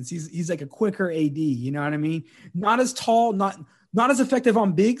defense, he's like a quicker AD. You know what I mean? Not as tall, not as effective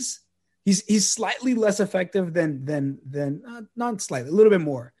on bigs. He's slightly less effective than not slightly, a little bit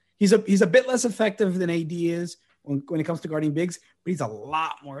more. He's a bit less effective than AD is when it comes to guarding bigs, but he's a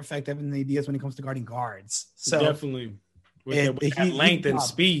lot more effective than AD is when it comes to guarding guards. So definitely. With that length and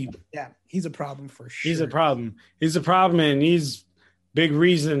speed. Yeah, he's a problem for sure. He's a problem, and he's a big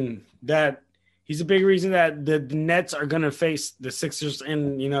reason that the Nets are going to face the Sixers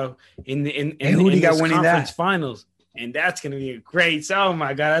in the conference finals. And that's going to be a great – oh,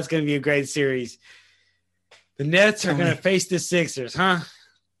 my God, that's going to be a great series. The Nets are going to face the Sixers, huh?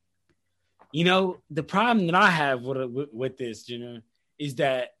 You know, the problem that I have with this, is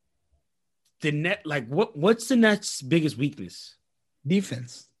that the net, like what's the Nets' biggest weakness?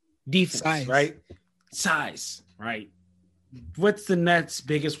 Defense, size. Right? Size, right? What's the Nets'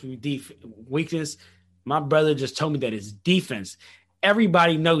 biggest weakness? My brother just told me that it's defense.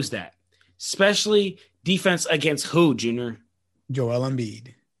 Everybody knows that, especially defense against who, Junior? Joel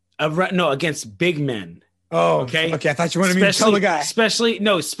Embiid. No, against big men. Oh, okay. I thought you wanted me to tell the guy. Especially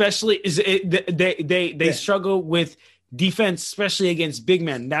they struggle with defense, especially against big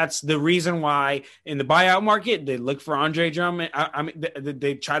men. That's the reason why in the buyout market they look for Andre Drummond. I mean,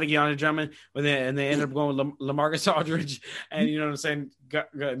 they try to get Andre Drummond, but they end up going with LaMarcus Aldridge, and you know what I'm saying.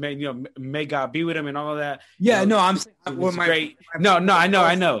 May God be with him and all of that. Yeah, I'm saying great. I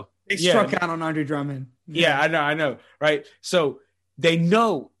know. They struck out on Andre Drummond. Yeah, I know. Right. So they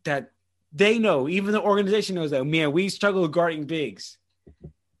know that. They know, even the organization knows that, man, we struggle with guarding bigs.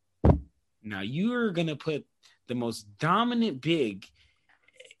 Now you're going to put the most dominant big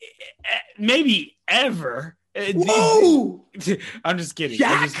maybe ever. Whoa! I'm just kidding.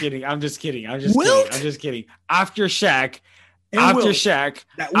 Shaq? I'm just kidding. After Shaq. What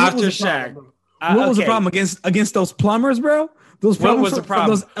was the problem against those plumbers, bro? Those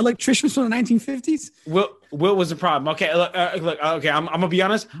electricians from the 1950s? What was the problem? Okay, look. Okay, I'm gonna be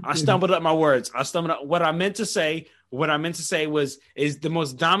honest. I stumbled up my words. What I meant to say is the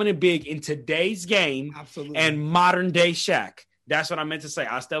most dominant big in today's game. Absolutely. And modern day Shaq. That's what I meant to say.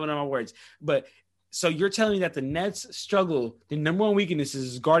 I stumbled on my words. But So you're telling me that the Nets struggle, the number one weakness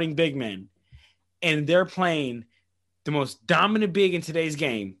is guarding big men, and they're playing the most dominant big in today's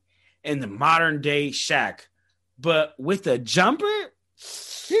game in the modern day Shaq, but with a jumper?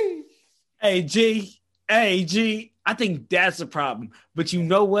 Hey, G, I think that's a problem. But you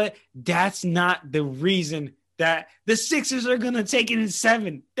know what? That's not the reason that the Sixers are going to take it in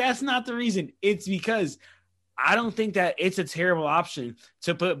 7. That's not the reason. It's because I don't think that it's a terrible option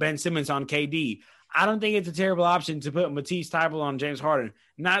to put Ben Simmons on KD. I don't think it's a terrible option to put Matisse Thybulle on James Harden.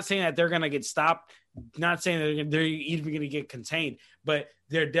 Not saying that they're going to get stopped. Not saying that they're even going to get contained, but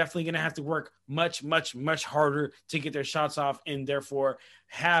they're definitely going to have to work much, much, much harder to get their shots off, and therefore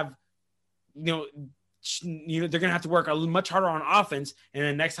have, they're going to have to work much harder on offense. And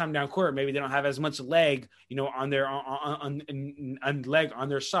then next time down court, maybe they don't have as much leg, on their leg on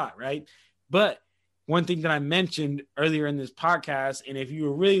their shot, right? But one thing that I mentioned earlier in this podcast, and if you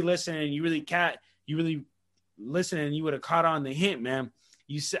were really listening, you really listening, and you would have caught on the hint, man.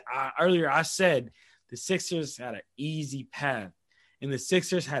 You said earlier, I said the Sixers had an easy path, and the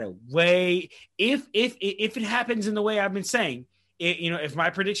Sixers had a way. If it happens in the way I've been saying, if my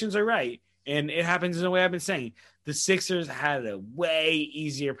predictions are right, and it happens in the way I've been saying, the Sixers had a way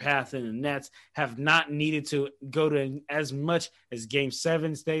easier path than the Nets. Have not needed to go to as much as Game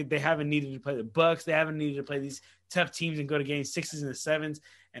 7s. They haven't needed to play the Bucks. They haven't needed to play these tough teams and go to Game 6s and the 7s.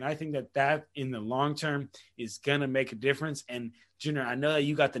 And I think that in the long term is going to make a difference. And Junior, I know that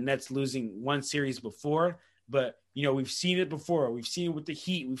you got the Nets losing one series before, but we've seen it before. We've seen it with the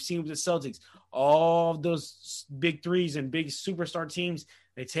Heat. We've seen it with the Celtics. All those big threes and big superstar teams,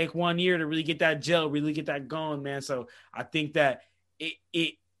 they take 1 year to really get that gel, really get that going, man. So I think that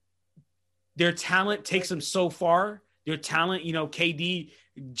their talent takes them so far. Their talent, KD,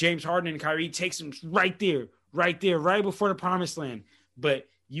 James Harden, and Kyrie takes them right there, right before the promised land. But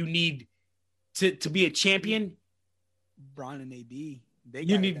you need to be a champion. Bron and AD, they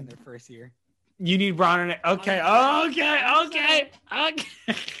got it in their first year. You need Bron and okay. I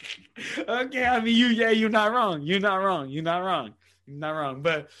mean, you're not wrong.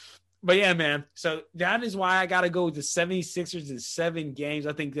 But yeah, man. So that is why I got to go with the 76ers in 7 games.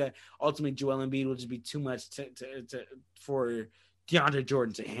 I think that ultimately Joel Embiid will just be too much for DeAndre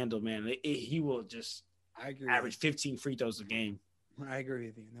Jordan to handle, man. He will just average 15 free throws a game. I agree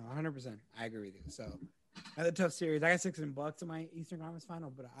with you. No, 100%. I agree with you. So another tough series. I got Sixers and Bucks in my Eastern Conference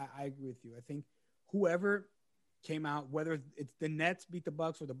final, but I agree with you. I think whoever came out, whether it's the Nets beat the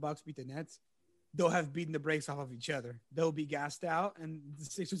Bucks or the Bucks beat the Nets, they'll have beaten the brakes off of each other. They'll be gassed out, and the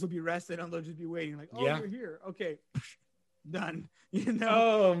Sixers will be rested, and they'll just be waiting like, you're here. Okay, done.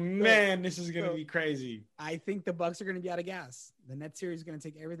 Oh, man, this is going to be crazy. I think the Bucks are going to be out of gas. The Nets series is going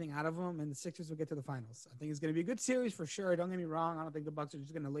to take everything out of them, and the Sixers will get to the finals. I think it's going to be a good series for sure. Don't get me wrong. I don't think the Bucks are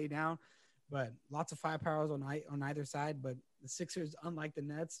just going to lay down, but lots of firepower on either side. But the Sixers, unlike the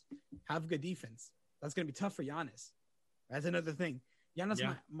Nets, have good defense. That's going to be tough for Giannis. That's another thing. Giannis,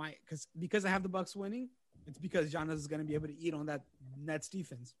 because I have the Bucks winning, it's because Giannis is going to be able to eat on that Nets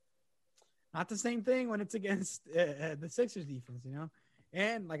defense. Not the same thing when it's against the Sixers defense,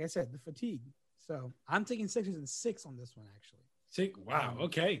 And like I said, the fatigue. So I'm taking Sixers and 6 on this one, actually. Wow.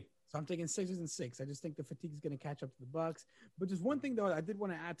 Okay. So I'm taking Sixers and 6. I just think the fatigue is going to catch up to the Bucks. But just one thing, though, I did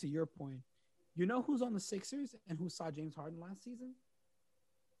want to add to your point. You know who's on the Sixers and who saw James Harden last season?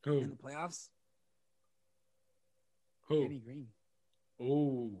 Who? In the playoffs? Who? Danny Green.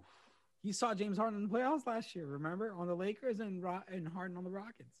 Oh. He saw James Harden in the playoffs last year, remember? On the Lakers and Harden on the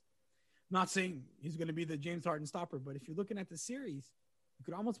Rockets. Not saying he's going to be the James Harden stopper, but if you're looking at the series, you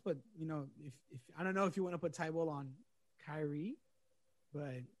could almost put, if I don't know if you want to put Thybulle on Kyrie,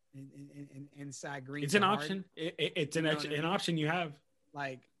 but and Sag Green. It's an option. It's an option you have.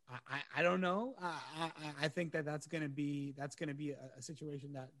 Like I don't know. I think that's going to be a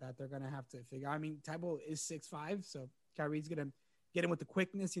situation that they're going to have to figure out. I mean, Thybulle is 6'5", so Kyrie's going to get him with the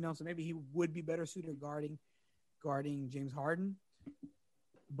quickness, so maybe he would be better suited guarding James Harden,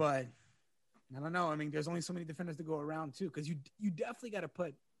 but. I don't know. I mean, there's only so many defenders to go around, too, because you definitely got to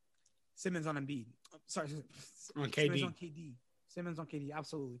put Simmons on Embiid. Sorry. On KD. Simmons on KD,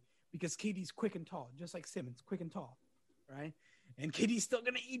 absolutely. Because KD's quick and tall, just like Simmons, quick and tall, right? And KD's still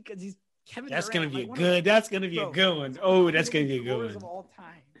going to eat because he's Kevin Durant. That's going to be That's going to be a good one. Oh, that's going to be a good one. Of all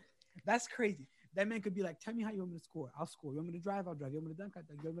time. That's crazy. That man could be like, tell me how you want me to score. I'll score. You want me to drive? I'll drive. You want me to dunk? I'll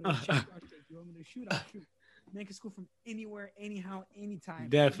dunk. You want me to shake? I'll shake. You want me to shoot? I'll shoot. Man can score from anywhere, anyhow, anytime.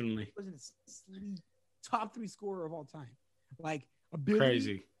 Definitely. He was a top 3 scorer of all time. Like, ability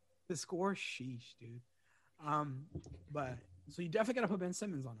crazy to score, sheesh, dude. But so you definitely got to put Ben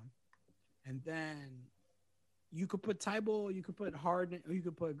Simmons on him. And then you could put Thybulle, you could put Harden, or you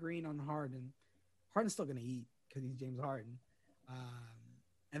could put Green on Harden. Harden's still going to eat because he's James Harden.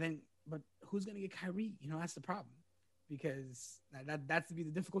 But who's going to get Kyrie? That's the problem. Because that's to be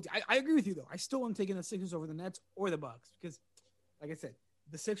the difficulty. I agree with you, though. I still am taking the Sixers over the Nets or the Bucks because, like I said,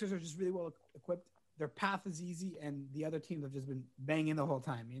 the Sixers are just really well equipped. Their path is easy, and the other teams have just been banging the whole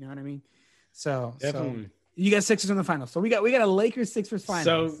time. You know what I mean? So definitely. So you got Sixers in the finals. So we got a Lakers Sixers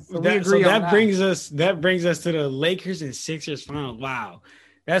finals. So that brings us to the Lakers and Sixers finals. Wow,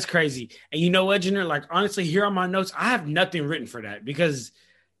 that's crazy. And you know what, Jenner? Like honestly, here on my notes, I have nothing written for that because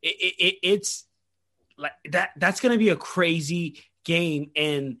it's like that's going to be a crazy game.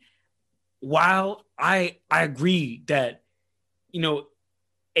 And while I agree that,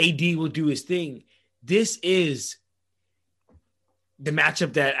 AD will do his thing, this is the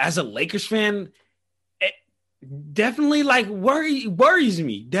matchup that as a Lakers fan, definitely worries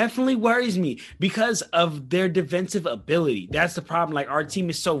me because of their defensive ability. That's the problem. Like our team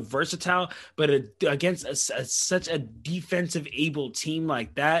is so versatile, but against such a defensive able team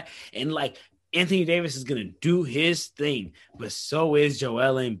like that, and like Anthony Davis is gonna do his thing, but so is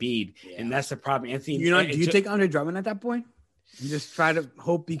Joel Embiid, and that's the problem. Anthony, do you take Andre Drummond at that point? You just try to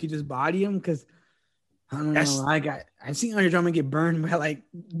hope you could just body him because I don't know. I've seen Andre Drummond get burned by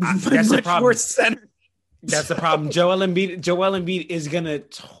that's the problem. Worse center. That's the problem. Joel Embiid is gonna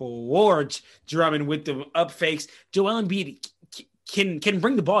torch Drummond with the up fakes. Joel Embiid can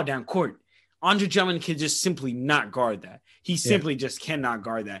bring the ball down court. Andre Drummond can just simply not guard that. He simply just cannot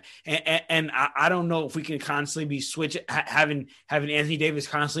guard that. And I don't know if we can constantly be having Anthony Davis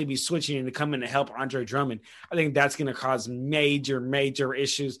constantly be switching and to come in to help Andre Drummond. I think that's going to cause major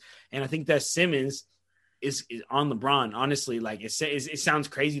issues. And I think that Simmons is on LeBron. Honestly, like it sounds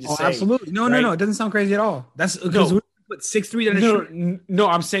crazy to say. Absolutely. No, right? No. It doesn't sound crazy at all. That's because we put 6'3". No,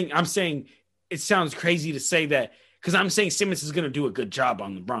 I'm saying it sounds crazy to say that because I'm saying Simmons is going to do a good job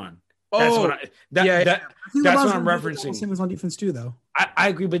on LeBron. That's what I'm referencing. Simmons on defense too, though. I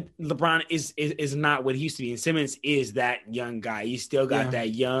agree, but LeBron is not what he used to be, and Simmons is that young guy. He's still got that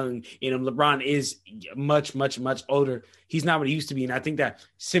young in him. LeBron is much older. He's not what he used to be, and I think that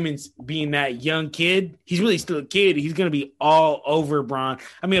Simmons being that young kid, he's really still a kid. He's going to be all over Bron.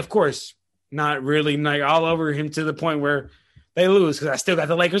 I mean, of course, not really like all over him to the point where they lose because I still got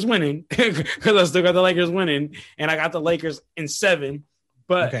the Lakers winning. And I got the Lakers in 7.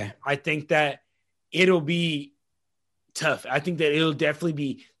 But I think that it'll be tough. I think that it'll definitely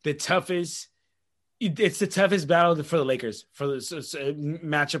be the toughest. It's the toughest battle for the Lakers, for the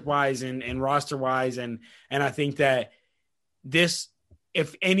matchup wise and roster wise. And I think that this,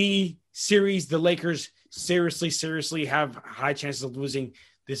 if any series, the Lakers seriously have high chances of losing.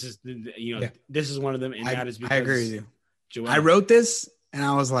 This is this is one of them. And that is because I agree with you. Joel. I wrote this and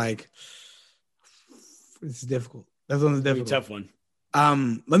I was like, this is difficult. That's one of the difficult. Tough one.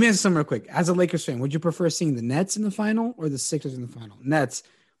 Let me ask you something real quick. As a Lakers fan, would you prefer seeing the Nets in the final or the Sixers in the final? Nets,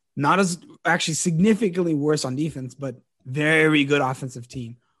 not as actually significantly worse on defense, but very good offensive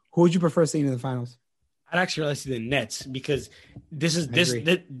team. Who would you prefer seeing in the finals? I'd actually rather see the Nets because this is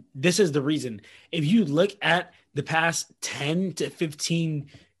the reason. If you look at the past 10 to 15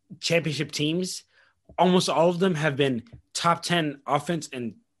 championship teams, almost all of them have been top 10 offense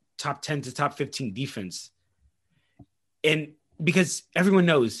and top 10 to top 15 defense. And because everyone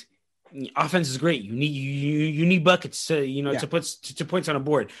knows offense is great. You need buckets to put points on a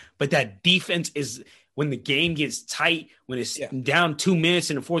board. But that defense is when the game gets tight, when it's down 2 minutes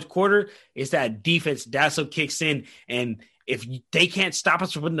in the fourth quarter, it's that defense that's what kicks in. And if they can't stop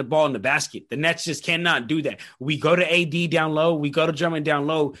us from putting the ball in the basket, the Nets just cannot do that. We go to AD down low. We go to Drummond down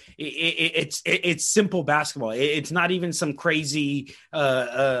low. It's simple basketball. It's not even some crazy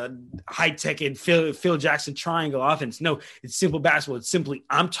high tech and Phil Jackson triangle offense. No, it's simple basketball. It's simply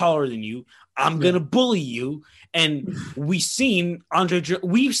I'm taller than you. I'm gonna bully you. And we've seen Andre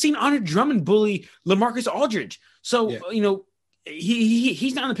Drummond bully LaMarcus Aldridge. So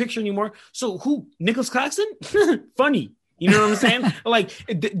he's not in the picture anymore. So who? Nicholas Claxton? Funny. You know what I'm saying? Like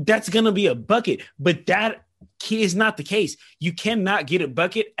that's gonna be a bucket, but that is not the case. You cannot get a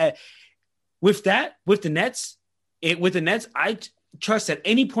bucket with the Nets. With the Nets, I trust at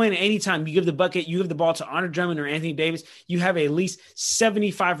any point, at any time, you give the bucket, you give the ball to Andre Drummond or Anthony Davis, you have at least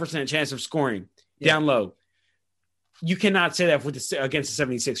 75% chance of scoring down low. You cannot say that against the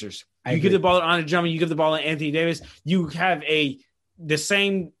 76ers. Give the ball to Andre Drummond, you give the ball to Anthony Davis, you have the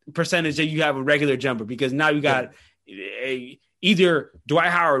same percentage that you have a regular jumper because now you got either Dwight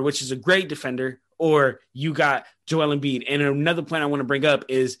Howard, which is a great defender, or you got Joel Embiid. And another point I want to bring up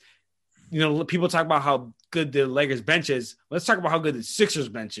is, people talk about how good the Lakers bench is. Let's talk about how good the Sixers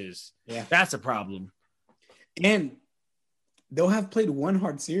bench is. Yeah, that's a problem. And they'll have played one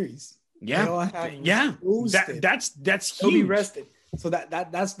hard series. Yeah, that's huge. He'll be rested. So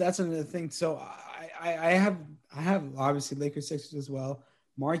that's another thing. So I have obviously Lakers Sixers as well,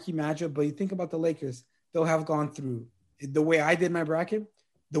 marquee matchup. But you think about the Lakers, they'll have gone through the way I did my bracket: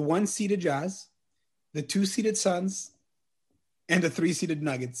 the 1-seeded Jazz, the 2-seeded Suns, and the 3-seeded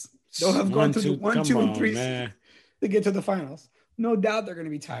Nuggets. They'll have gone through the 1, 2, and 3 seeds to get to the finals. No doubt they're going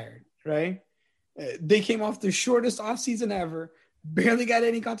to be tired, right? They came off the shortest offseason ever, barely got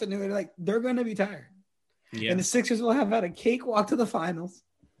any continuity. Like, they're going to be tired. Yeah. And the Sixers will have had a cakewalk to the finals,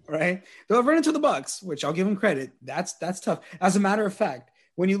 right? They'll have run into the Bucks, which I'll give them credit. That's tough. As a matter of fact,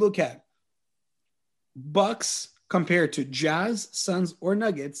 when you look at Bucks compared to Jazz, Suns, or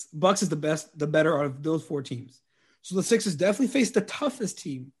Nuggets, Bucks is the better out of those 4 teams. So the Sixers definitely faced the toughest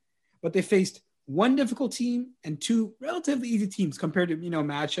team, but they faced 1 difficult team and 2 relatively easy teams compared to,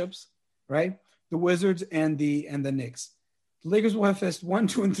 matchups, right? The Wizards and the Knicks. The Lakers will have faced 1,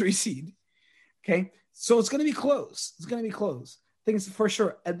 2, and 3 seed. Okay. So it's going to be close. I think it's for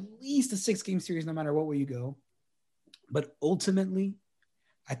sure at least a 6-game series, no matter what way you go. But ultimately,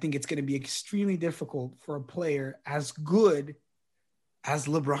 I think it's going to be extremely difficult for a player as good as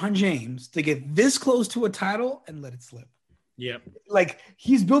LeBron James to get this close to a title and let it slip. Yeah. Like,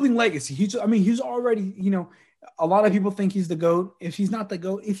 he's building legacy. He's already, a lot of people think he's the GOAT. If he's not the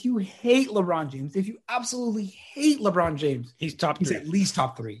GOAT, if you hate LeBron James, if you absolutely hate LeBron James, he's top 3. He's at least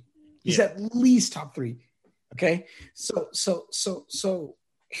top 3. He's at least top 3. Okay. So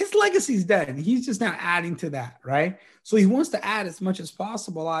his legacy's dead. He's just now adding to that, right? So he wants to add as much as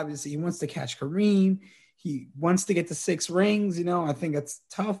possible. Obviously, he wants to catch Kareem. He wants to get to 6 rings. I think that's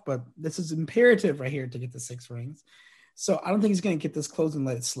tough, but this is imperative right here to get the 6 rings. So I don't think he's going to get this close and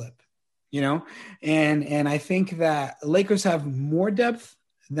let it slip, and I think that Lakers have more depth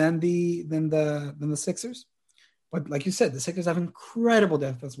than the Sixers. But like you said, the Sixers have incredible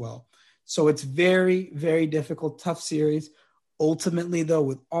depth as well. So it's very, very difficult, tough series. Ultimately, though,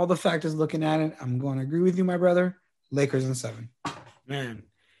 with all the factors looking at it, I'm going to agree with you, my brother. Lakers in 7. Man,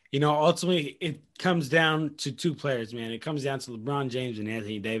 ultimately it comes down to 2 players, man. It comes down to LeBron James and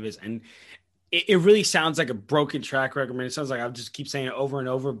Anthony Davis. And it really sounds like a broken track record, man. It sounds like I'll just keep saying it over and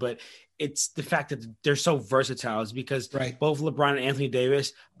over, but it's the fact that they're so versatile. It's because both LeBron and Anthony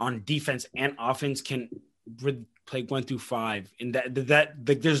Davis on defense and offense can play 1 through 5, and that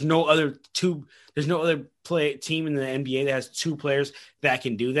there's no other team in the NBA that has 2 players that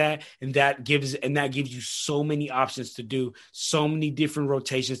can do that, and that gives you so many options to do, so many different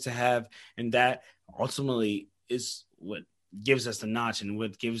rotations to have, and that ultimately is what gives us the notch and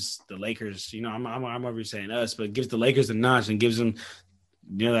what gives the Lakers. I'm over saying us, but it gives the Lakers the notch and gives them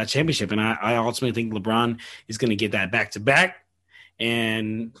that championship. And I ultimately think LeBron is going to get that back to back,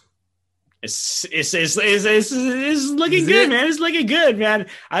 and It's looking good, man. It's looking good, man.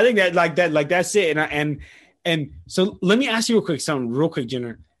 I think that that's it. And so let me ask you something real quick,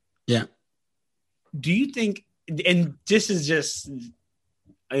 Jenner. Yeah. Do you think, and this is just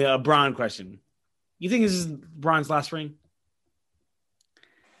a Bron question, you think this is Bron's last ring?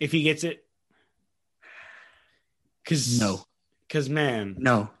 If he gets it? No. Man.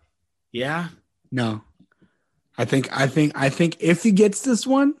 No. Yeah? No. I think if he gets this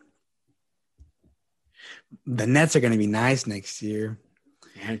one, the Nets are going to be nice next year.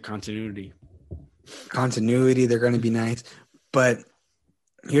 And continuity, they're going to be nice. But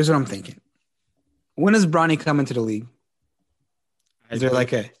here's what I'm thinking. When is Bronny come into the league? Is there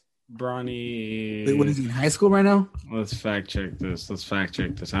like a Bronny? Wait, what is he in high school right now? Let's fact check this. I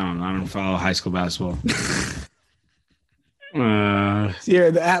don't follow high school basketball.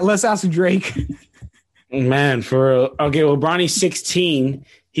 Let's ask Drake. Man, for real. Okay, well, Bronny's 16.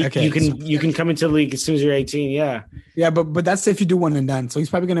 You can come into the league as soon as you're 18. Yeah, but that's if you do one and done. So he's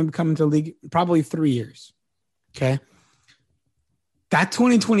probably going to come into the league probably 3 years. Okay, that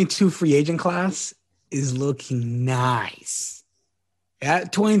 2022 free agent class is looking nice.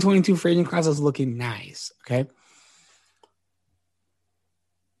 That 2022 free agent class is looking nice. Okay,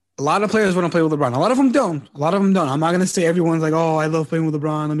 a lot of players want to play with LeBron. A lot of them don't. I'm not going to say everyone's like, oh, I love playing with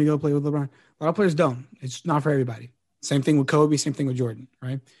LeBron. Let me go play with LeBron. A lot of players don't. It's not for everybody. Same thing with Kobe, same thing with Jordan,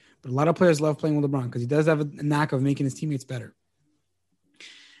 right? But a lot of players love playing with LeBron because he does have a knack of making his teammates better.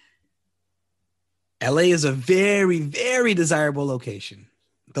 LA is a very, very desirable location.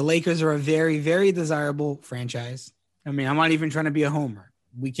 The Lakers are a very, very desirable franchise. I mean, I'm not even trying to be a homer.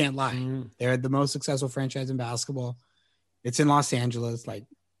 We can't lie. Mm-hmm. They're the most successful franchise in basketball. It's in Los Angeles. Like,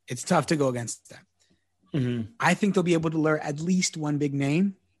 it's tough to go against them. Mm-hmm. I think they'll be able to lure at least one big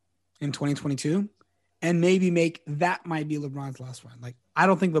name in 2022. And maybe might be LeBron's last one. Like, I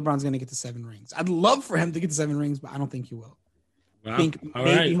don't think LeBron's going to get to 7 rings. I'd love for him to get to 7 rings, but I don't think he will. Wow.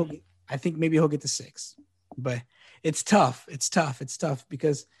 I think maybe he'll get to 6, but it's tough. It's tough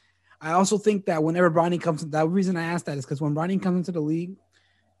because I also think that whenever Bronny comes, the reason I asked that is because when Bronny comes into the league,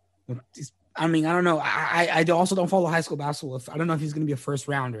 I mean, I don't know. I also don't follow high school basketball. I don't know if he's going to be a first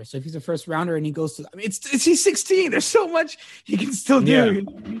rounder. So if he's a first rounder and he goes to, I mean, he's 16. There's so much he can still do.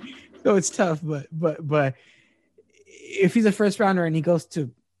 Yeah. So it's tough, but if he's a first rounder and he goes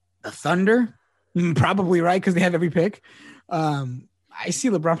to the Thunder, probably right because they have every pick. I see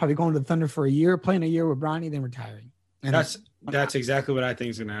LeBron probably going to the Thunder for a year, playing a year with Bronny, then retiring. And that's exactly what I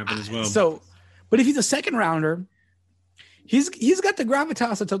think is going to happen as well. So, but if he's a second rounder, he's got the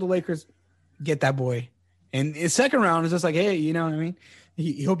gravitas to tell the Lakers, get that boy. And his second round is just like, hey, you know what I mean?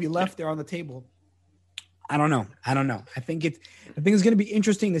 He'll be left there on the table. I don't know. I think it's going to be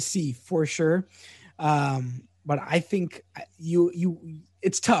interesting to see for sure. But I think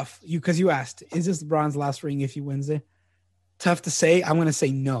it's tough because you asked, is this LeBron's last ring if he wins it? Tough to say. I'm going to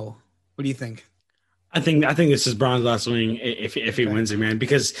say no. What do you think? I think this is Bron's last ring if he wins it, man,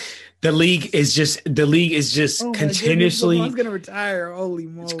 because the league is just continuously. LeBron's going to retire. Holy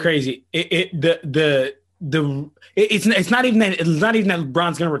moly. It's crazy. It's not even that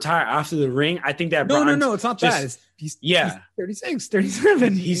LeBron's going to retire after the ring. I think that no, it's not that. He's 36,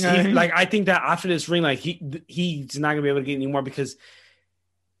 37. He's like, I think that after this ring, like he's not gonna be able to get any more because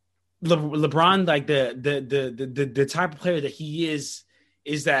LeBron, like the type of player that he is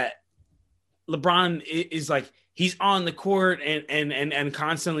that LeBron is like he's on the court and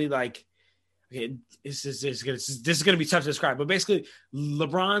constantly like, okay, this is gonna be tough to describe, but basically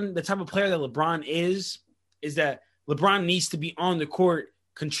LeBron, the type of player that LeBron is that LeBron needs to be on the court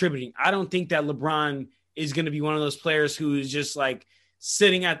contributing. I don't think that LeBron is going to be one of those players who is just like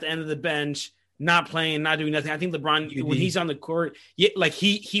sitting at the end of the bench, not playing, not doing nothing. I think LeBron, when he's on the court, like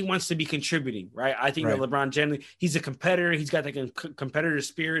he wants to be contributing, right? I think that LeBron generally, he's a competitor. He's got like a competitor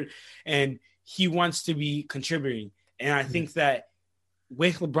spirit and he wants to be contributing. And I think that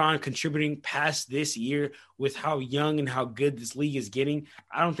with LeBron contributing past this year, with how young and how good this league is getting,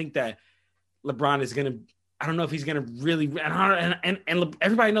 I don't think that LeBron is going to, I don't know if he's going to really, and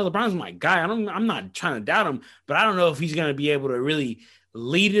everybody knows LeBron's my guy. I'm not trying to doubt him, but I don't know if he's going to be able to really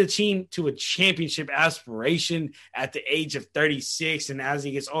lead a team to a championship aspiration at the age of 36 and as he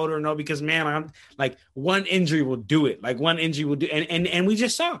gets older. No, because man, I'm like one injury will do it. Like one injury will do, and we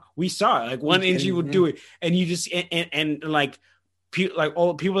saw it. Like one injury will do it, and you just and like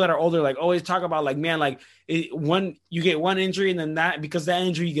old people that are older, like always talk about like, man, like you get one injury and then that, because that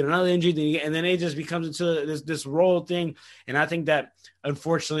injury, you get another injury, and then it just becomes into this role thing. And I think that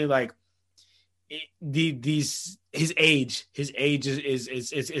unfortunately, like his age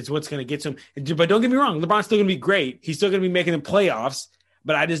is what's going to get to him. But don't get me wrong, LeBron's still going to be great. He's still going to be making the playoffs,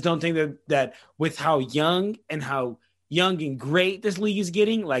 but I just don't think that with how young and great this league is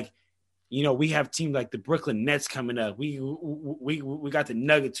getting, like, you know, we have teams like the Brooklyn Nets coming up. We got the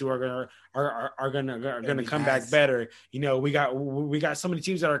Nuggets who are gonna come back better. You know, we got so many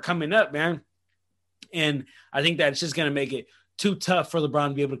teams that are coming up, man. And I think that it's just gonna make it too tough for LeBron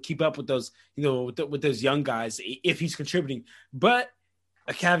to be able to keep up with those, you know, with those young guys if he's contributing. But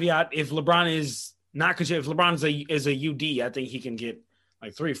a caveat: if LeBron is not contributing, if LeBron is a UD, I think he can get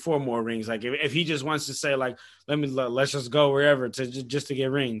like 3-4 more rings. Like if he just wants to say like, let's just go wherever to get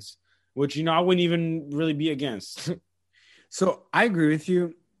rings. Which, you know, I wouldn't even really be against. So I agree with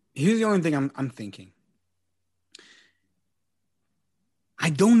you. Here's the only thing I'm thinking. I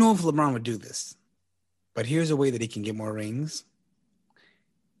don't know if LeBron would do this, but here's a way that he can get more rings.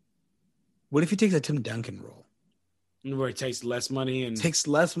 What if he takes a Tim Duncan role? Where he takes less money and takes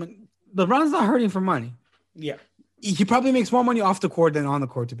less money. LeBron's not hurting for money. Yeah. He probably makes more money off the court than on the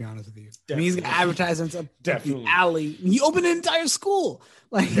court, to be honest with you. Definitely. I mean, he's got advertisements up the alley. He opened an entire school.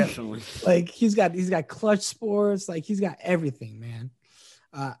 Like, definitely. Like he's got Clutch Sports. Like he's got everything, man.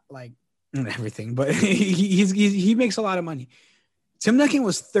 Like not everything, but he makes a lot of money. Tim Duncan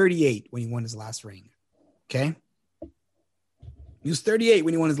was 38 when he won his last ring. Okay. He was 38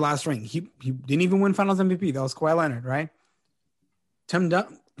 when he won his last ring. He didn't even win Finals MVP. That was Kawhi Leonard, right? Tim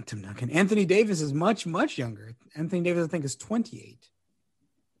Duncan. Anthony Davis is much, much younger. Anthony Davis, I think, is 28.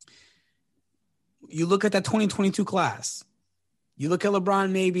 You look at that 2022 class. You look at LeBron,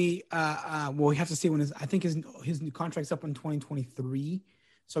 maybe. Well, we have to see when his new contract's up in 2023.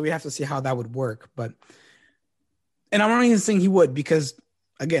 So we have to see how that would work. And I'm not even saying he would, because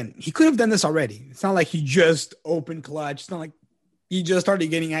again, he could have done this already. It's not like he just opened Clutch. It's not like he just started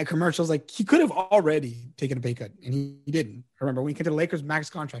getting at commercials. Like he could have already taken a pay cut, and he didn't. Remember when he came to the Lakers, max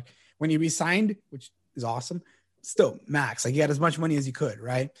contract. When he re-signed, which is awesome, still max. Like he had as much money as he could,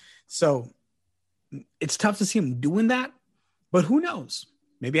 right? So it's tough to see him doing that, but who knows?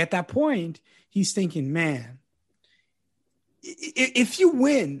 maybe at that point, he's thinking, man, if you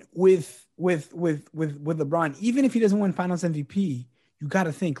win with LeBron, even if he doesn't win Finals MVP, you got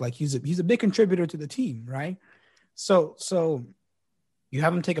to think like he's a big contributor to the team, right? So you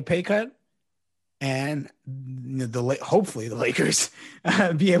have him take a pay cut, and hopefully the Lakers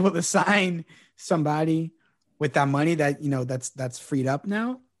be able to sign somebody with that money that that's freed up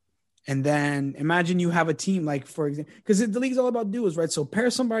now. And then imagine you have a team like, for example, because the league's all about duos, right? So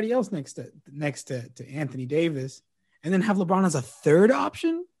pair somebody else next to Anthony Davis, and then have LeBron as a third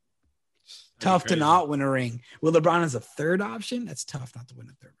option. Tough to not win a ring. With LeBron as a third option, that's tough not to win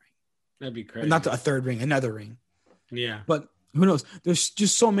a third ring. That'd be crazy. Not a third ring, another ring. Yeah. But who knows? There's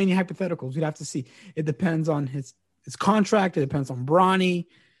just so many hypotheticals. We'd have to see. It depends on his contract. It depends on Bronny.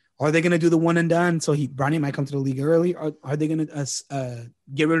 Are they going to do the one and done? So Bronny might come to the league early. Or are they going to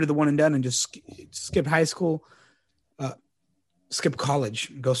get rid of the one and done and just skip high school, skip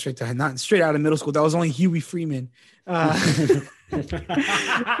college, go straight to not straight out of middle school? That was only Huey Freeman. Shout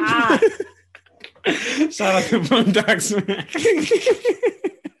out to Boondocks, man.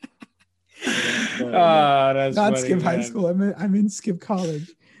 That's not funny, skip man. high school. I mean skip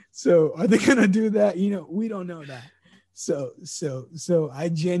college. So are they gonna do that? We don't know that. So I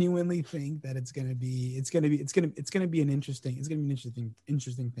genuinely think that it's gonna be an interesting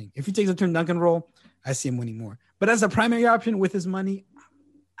thing. If he takes a Tim Duncan role, I see him winning more. But as a primary option with his money,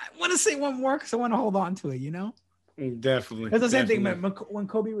 I want to say one more because I want to hold on to it. Definitely. That's the same thing, man. When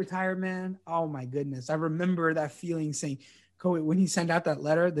Kobe retired, man, oh my goodness. I remember that feeling saying, Kobe, when he sent out that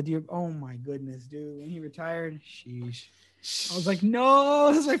letter, oh my goodness, dude. When he retired, sheesh. I was like, no,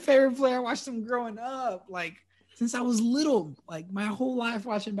 this is my favorite player. I watched him growing up. Like, since I was little, like my whole life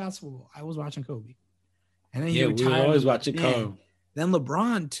watching basketball, I was watching Kobe. And then he retired. We were always watching Kobe. Then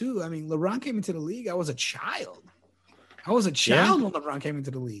LeBron, too. I mean, LeBron came into the league. I was a child. when LeBron came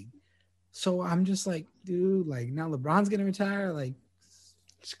into the league. So I'm just like, dude, like now LeBron's gonna retire. Like,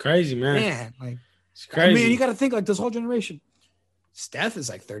 it's crazy, man. Like, it's crazy. I mean, you got to think like this whole generation. Steph is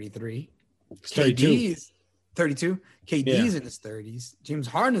like 33. It's 32. KD's 32. KD's in his 30s. James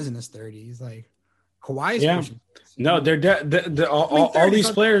Harden is in his 30s. Like, Kawhi's. Yeah. No, they're all these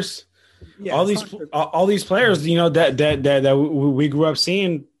players. Yeah, all these players, that we grew up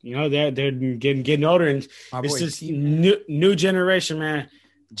seeing, they're getting older, and it's just new generation, man.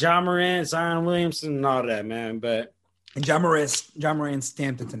 Ja Morant, Zion Williamson, and all that, man. But Ja Morant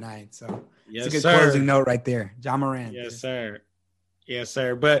stamped it tonight, so yes, it's a good closing note right there. Ja Morant. Yes, sir. Yes,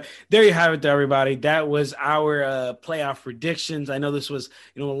 sir. But there you have it, everybody. That was our playoff predictions. I know this was,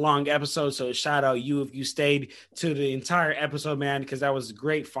 a long episode, so shout out you if you stayed to the entire episode, man, because that was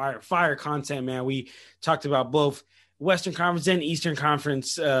great fire content, man. We talked about both Western Conference and Eastern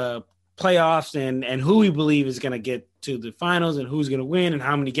Conference playoffs and who we believe is going to get to the finals and who's going to win and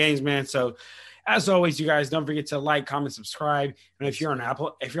how many games, man. So as always, you guys don't forget to like, comment, subscribe. And if you're on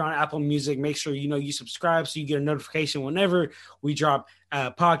Apple Music, make sure you subscribe so you get a notification whenever we drop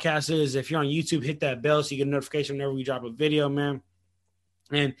podcasts. If you're on YouTube, hit that bell so you get a notification whenever we drop a video, man.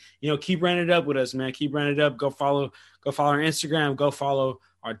 And keep running it up with us, man. Keep running it up. Go follow our Instagram. Go follow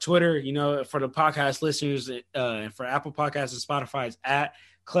our Twitter. For the podcast listeners, and for Apple Podcasts and Spotify, it's at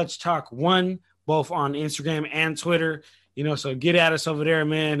Clutch Talk 1, both on Instagram and Twitter. So get at us over there,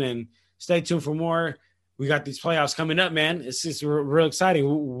 man, and stay tuned for more. We got these playoffs coming up, man. It's just real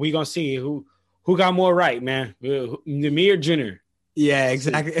exciting. We gonna see who got more right, man. Me or Junior? Yeah,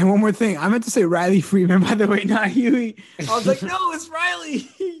 exactly. And one more thing, I meant to say Riley Freeman, by the way, not Huey. I was like, no, it's Riley.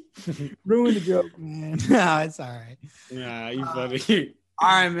 Ruined the joke, man. No, it's all right. Yeah, you funny. All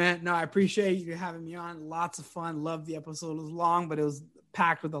right, man. No, I appreciate you having me on. Lots of fun. Loved the episode. It was long, but it was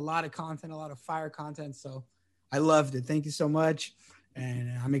packed with a lot of content, a lot of fire content. So I loved it. Thank you so much.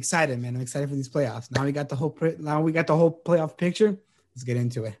 And I'm excited, man. I'm excited for these playoffs. Now we got the whole playoff picture. Let's get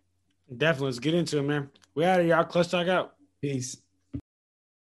into it. Definitely. Let's get into it, man. We out of here. Clutch Talk out. Peace.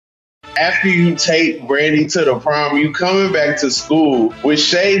 After you take Brandy to the prom, you coming back to school with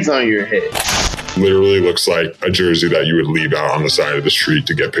shades on your head. Literally looks like a jersey that you would leave out on the side of the street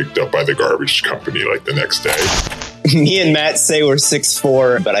to get picked up by the garbage company like the next day. Me and Matt say we're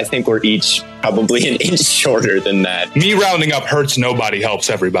 6'4", but I think we're each probably an inch shorter than that. Me rounding up hurts nobody, helps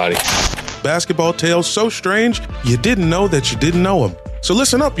everybody. Basketball tales so strange, you didn't know that you didn't know them. So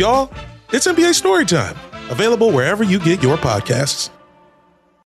listen up, y'all. It's NBA Storytime, available wherever you get your podcasts.